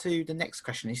on to the next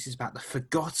question. This is about the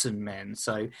forgotten men.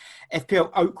 So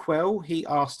FPL Oakwell, he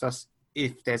asked us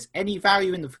if there's any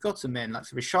value in the forgotten men, like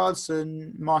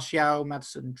Richarlison, Martial,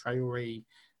 Maddison, Traore,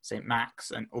 St. Max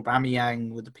and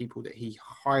Aubameyang were the people that he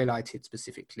highlighted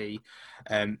specifically.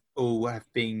 All have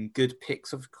been good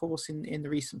picks, of course, in the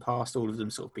recent past. All of them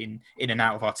sort of been in and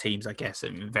out of our teams, I guess,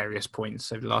 at various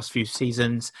points over the last few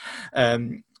seasons.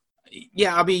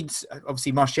 Yeah, I mean,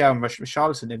 obviously Martial and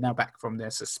Richarlison are now back from their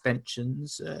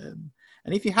suspensions. And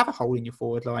if you have a hole in your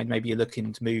forward line, maybe you're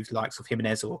looking to move the likes of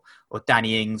Jimenez or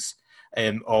Danny Ings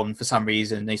on for some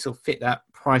reason. They sort of fit that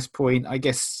price point. I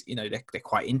guess, they're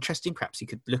quite interesting. Perhaps you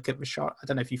could look at Richarlison. I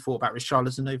don't know if you thought about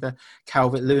Richarlison over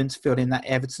Calvert-Lewin to fill in that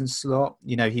Everton slot.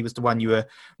 He was the one you were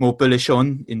more bullish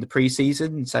on in the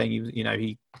pre-season, saying,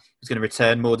 he was going to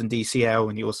return more than DCL,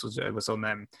 and he also was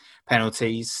on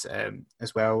penalties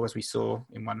as well, as we saw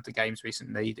in one of the games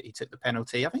recently that he took the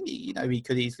penalty. I think he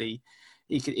could easily.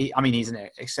 He's an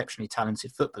exceptionally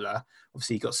talented footballer.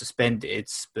 Obviously, he got suspended,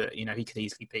 but he could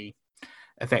easily be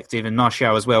effective. And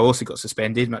Martial as well also got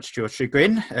suspended, much to your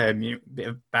chagrin. Bit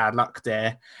of bad luck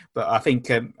there. But I think,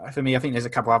 for me, I think there's a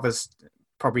couple others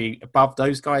probably above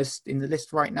those guys in the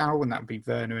list right now, and that would be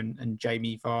Werner and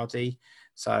Jamie Vardy.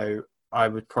 So I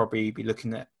would probably be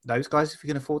looking at those guys if you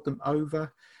can afford them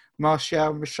over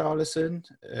Martial and Richarlison.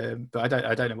 But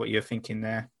I don't know what you're thinking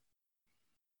there.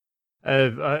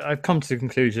 I've come to the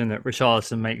conclusion that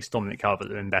Richarlison makes Dominic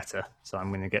Calvert-Lewin better, so I'm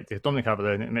going to get the Dominic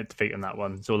Calvert-Lewin admit defeat on that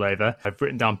one. It's all over. I've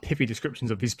written down pithy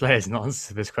descriptions of these players in answer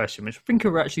to this question, which I think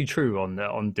are actually true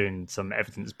on doing some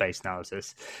evidence-based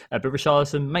analysis. But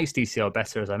Richarlison makes DCL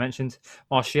better, as I mentioned.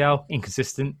 Martial,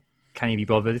 inconsistent. Can he be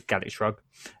bothered? Gallic shrug.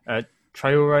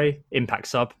 Traore, impact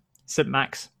sub. St.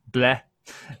 Max, bleh.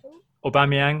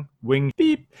 Aubameyang, wing,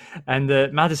 beep. And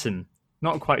Maddison,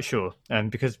 not quite sure,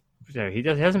 because he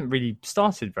hasn't really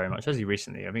started very much, has he,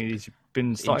 recently? I mean, he's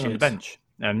been starting on the bench.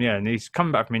 And he's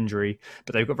coming back from injury,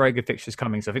 but they've got very good fixtures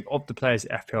coming. So I think of the players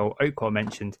that FPL Oakwell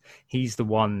mentioned, he's the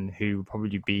one who will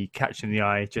probably be catching the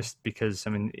eye, just because,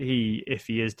 I mean, if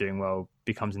he is doing well,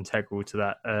 becomes integral to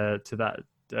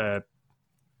that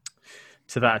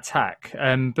attack.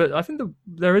 But I think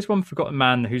there is one forgotten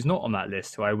man who's not on that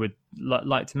list who I would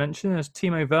like to mention, as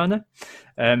Timo Werner.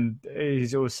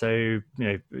 He's also,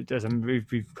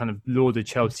 we've kind of lauded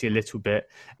Chelsea a little bit,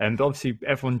 but obviously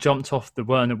everyone jumped off the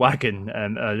Werner wagon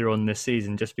earlier on this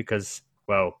season just because,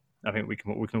 well, I think we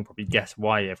can all probably guess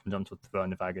why everyone jumped off the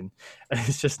Werner wagon.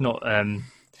 It's just not...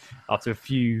 after a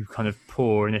few kind of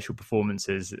poor initial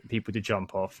performances, people did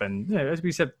jump off. And as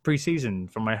we said pre-season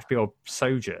from my FPL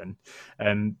sojourn,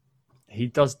 he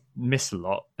does miss a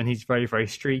lot and he's very, very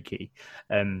streaky.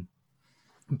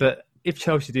 But if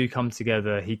Chelsea do come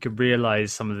together, he could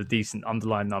realise some of the decent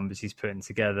underlying numbers he's putting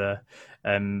together.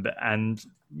 And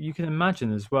you can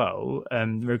imagine as well,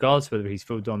 regardless of whether he's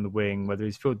fielded on the wing, whether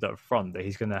he's fielded up front, that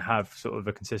he's going to have sort of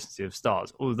a consistency of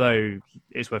starts. Although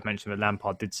it's worth mentioning that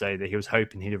Lampard did say that he was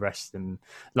hoping he'd arrest him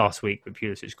last week, but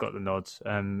Pulisic got the nod.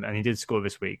 And he did score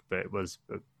this week, but it was...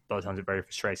 by the times very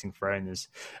frustrating for owners.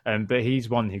 But he's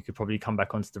one who could probably come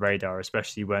back onto the radar,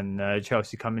 especially when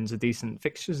Chelsea come into decent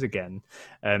fixtures again.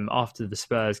 After the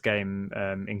Spurs game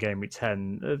in game week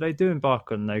 10, they do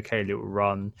embark on an okay little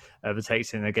run. They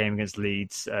take in a game against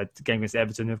Leeds, game against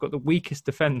Everton, who've got the weakest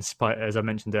defence, as I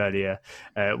mentioned earlier,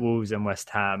 Wolves and West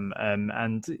Ham.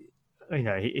 And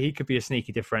he could be a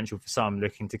sneaky differential for some,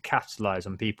 looking to capitalise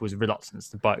on people's reluctance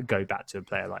to go back to a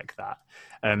player like that.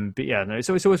 But yeah, no, it's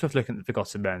always worth looking at the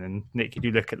forgotten men. And Nick, you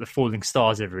do look at the falling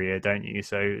stars every year, don't you?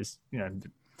 So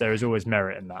there is always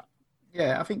merit in that.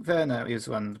 Yeah, I think Werner is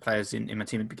one of the players in my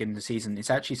team at the beginning of the season. It's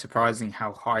actually surprising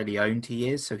how highly owned he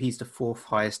is. So he's the fourth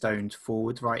highest owned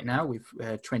forward right now with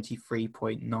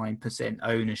 23.9%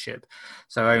 ownership.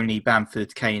 So only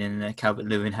Bamford, Kane and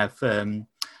Calvert-Lewin have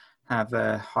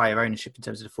higher ownership in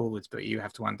terms of the forwards, but you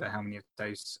have to wonder how many of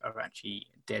those are actually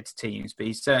dead teams. But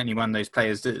he's certainly one of those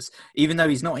players that's, even though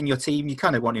he's not in your team, you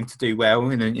kind of want him to do well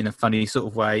in a funny sort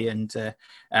of way. And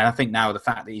I think now the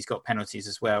fact that he's got penalties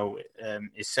as well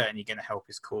is certainly going to help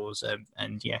his cause.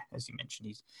 And yeah, as you mentioned,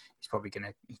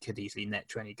 he could easily net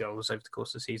 20 goals over the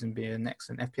course of the season, be an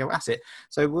excellent FPL asset.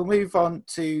 So we'll move on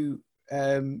to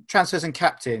transfers and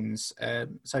captains.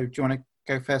 So do you want to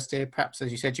go first here? Perhaps,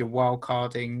 as you said, you're wild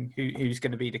carding. Who's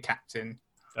going to be the captain?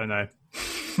 Don't know.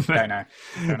 Don't know.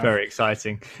 Very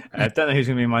exciting. Don't know who's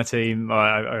going to be my team.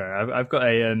 I've got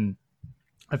a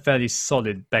fairly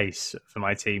solid base for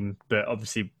my team, but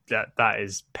obviously that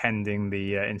is pending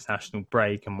the international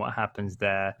break and what happens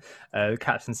there. The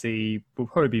captaincy will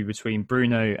probably be between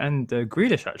Bruno and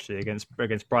Grealish, actually,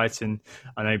 against Brighton.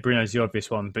 I know Bruno's the obvious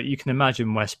one, but you can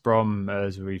imagine West Brom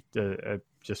as we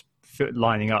just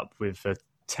lining up with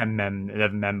 10 men,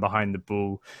 11 men behind the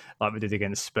ball, like we did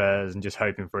against Spurs, and just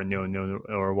hoping for a 0-0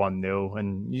 or a 1-0.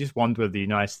 And you just wonder whether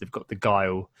United have got the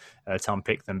guile to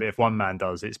unpick them. But if one man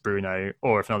does, it's Bruno,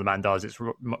 or if another man does, it's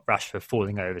Rashford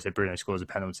falling over, so Bruno scores a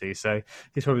penalty. So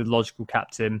he's probably the logical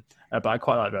captain. But I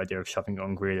quite like the idea of shoving it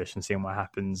on Grealish and seeing what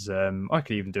happens. I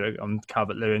could even do it on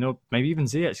Calvert-Lewin, or maybe even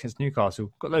Ziyech against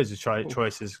Newcastle. Got loads of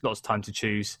choices, lots of time to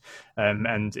choose.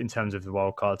 And in terms of the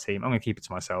wildcard team, I'm going to keep it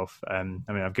to myself.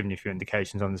 I've given you a few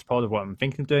indications on this pod of what I'm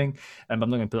thinking of doing, but I'm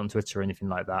not going to put it on Twitter or anything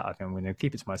like that. I think I'm going to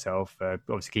keep it to myself.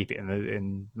 Obviously, keep it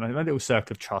in my little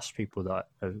circle of trust, people that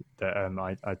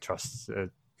I trust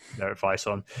their advice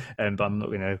on. But I'm not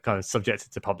going to kind of subject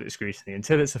it to public scrutiny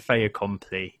until it's a fait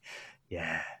accompli.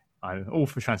 Yeah. I'm all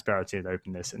for transparency and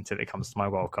openness until it comes to my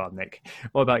wildcard, Nick.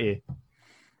 What about you?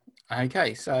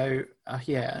 Okay, so as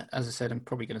I said, I'm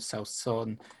probably going to sell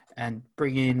Son and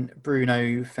bring in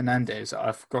Bruno Fernandes.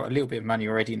 I've got a little bit of money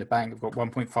already in the bank. I've got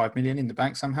 1.5 million in the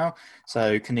bank somehow,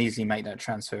 so can easily make that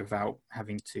transfer without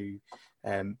having to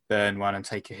burn one and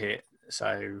take a hit.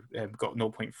 So got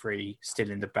 0.3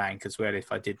 still in the bank as well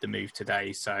if I did the move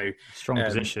today. So strong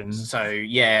position. So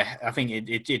yeah, I think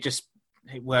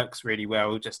it works really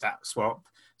well, just that swap.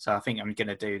 So I think I'm going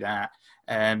to do that.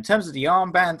 In terms of the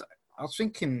armband, I was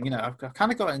thinking, I've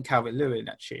kind of got in Calvert-Lewin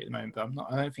actually at the moment, but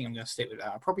I don't think I'm going to stick with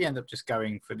that. I'll probably end up just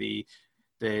going for the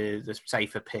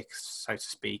safer picks, so to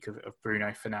speak, of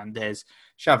Bruno Fernandes.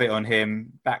 Shove it on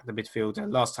him, back the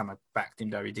midfielder. Last time I backed him,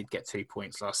 though, he did get 2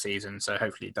 points last season, so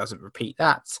hopefully it doesn't repeat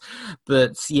that.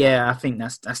 But yeah, I think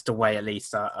that's the way at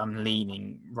least I'm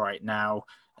leaning right now.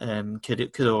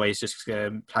 Could always just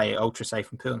play it ultra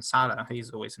safe and put on Salah. He's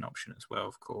always an option as well,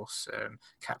 of course.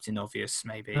 Captain obvious,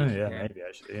 maybe. Oh yeah, maybe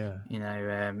actually,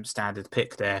 yeah. Standard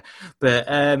pick there. But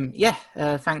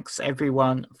thanks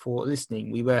everyone for listening.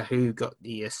 We were Who Got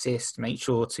the Assist. Make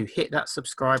sure to hit that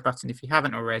subscribe button if you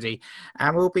haven't already,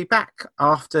 and we'll be back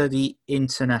after the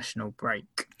international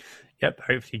break. Yep,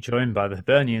 hopefully joined by the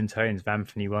Hibernian tones of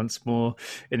Anthony once more.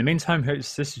 In the meantime, hope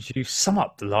to sum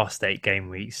up the last 8 game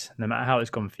weeks. No matter how it's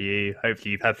gone for you,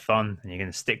 hopefully you've had fun and you're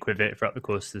going to stick with it throughout the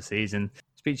course of the season.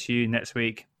 Speak to you next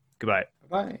week. Goodbye.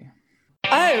 Bye.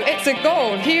 Oh, it's a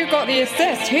goal. Who got the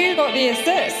assist? Who got the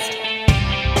assist?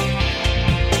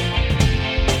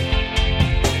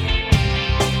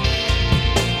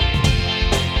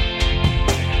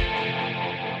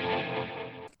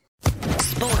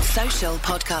 Sports Social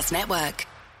Podcast Network.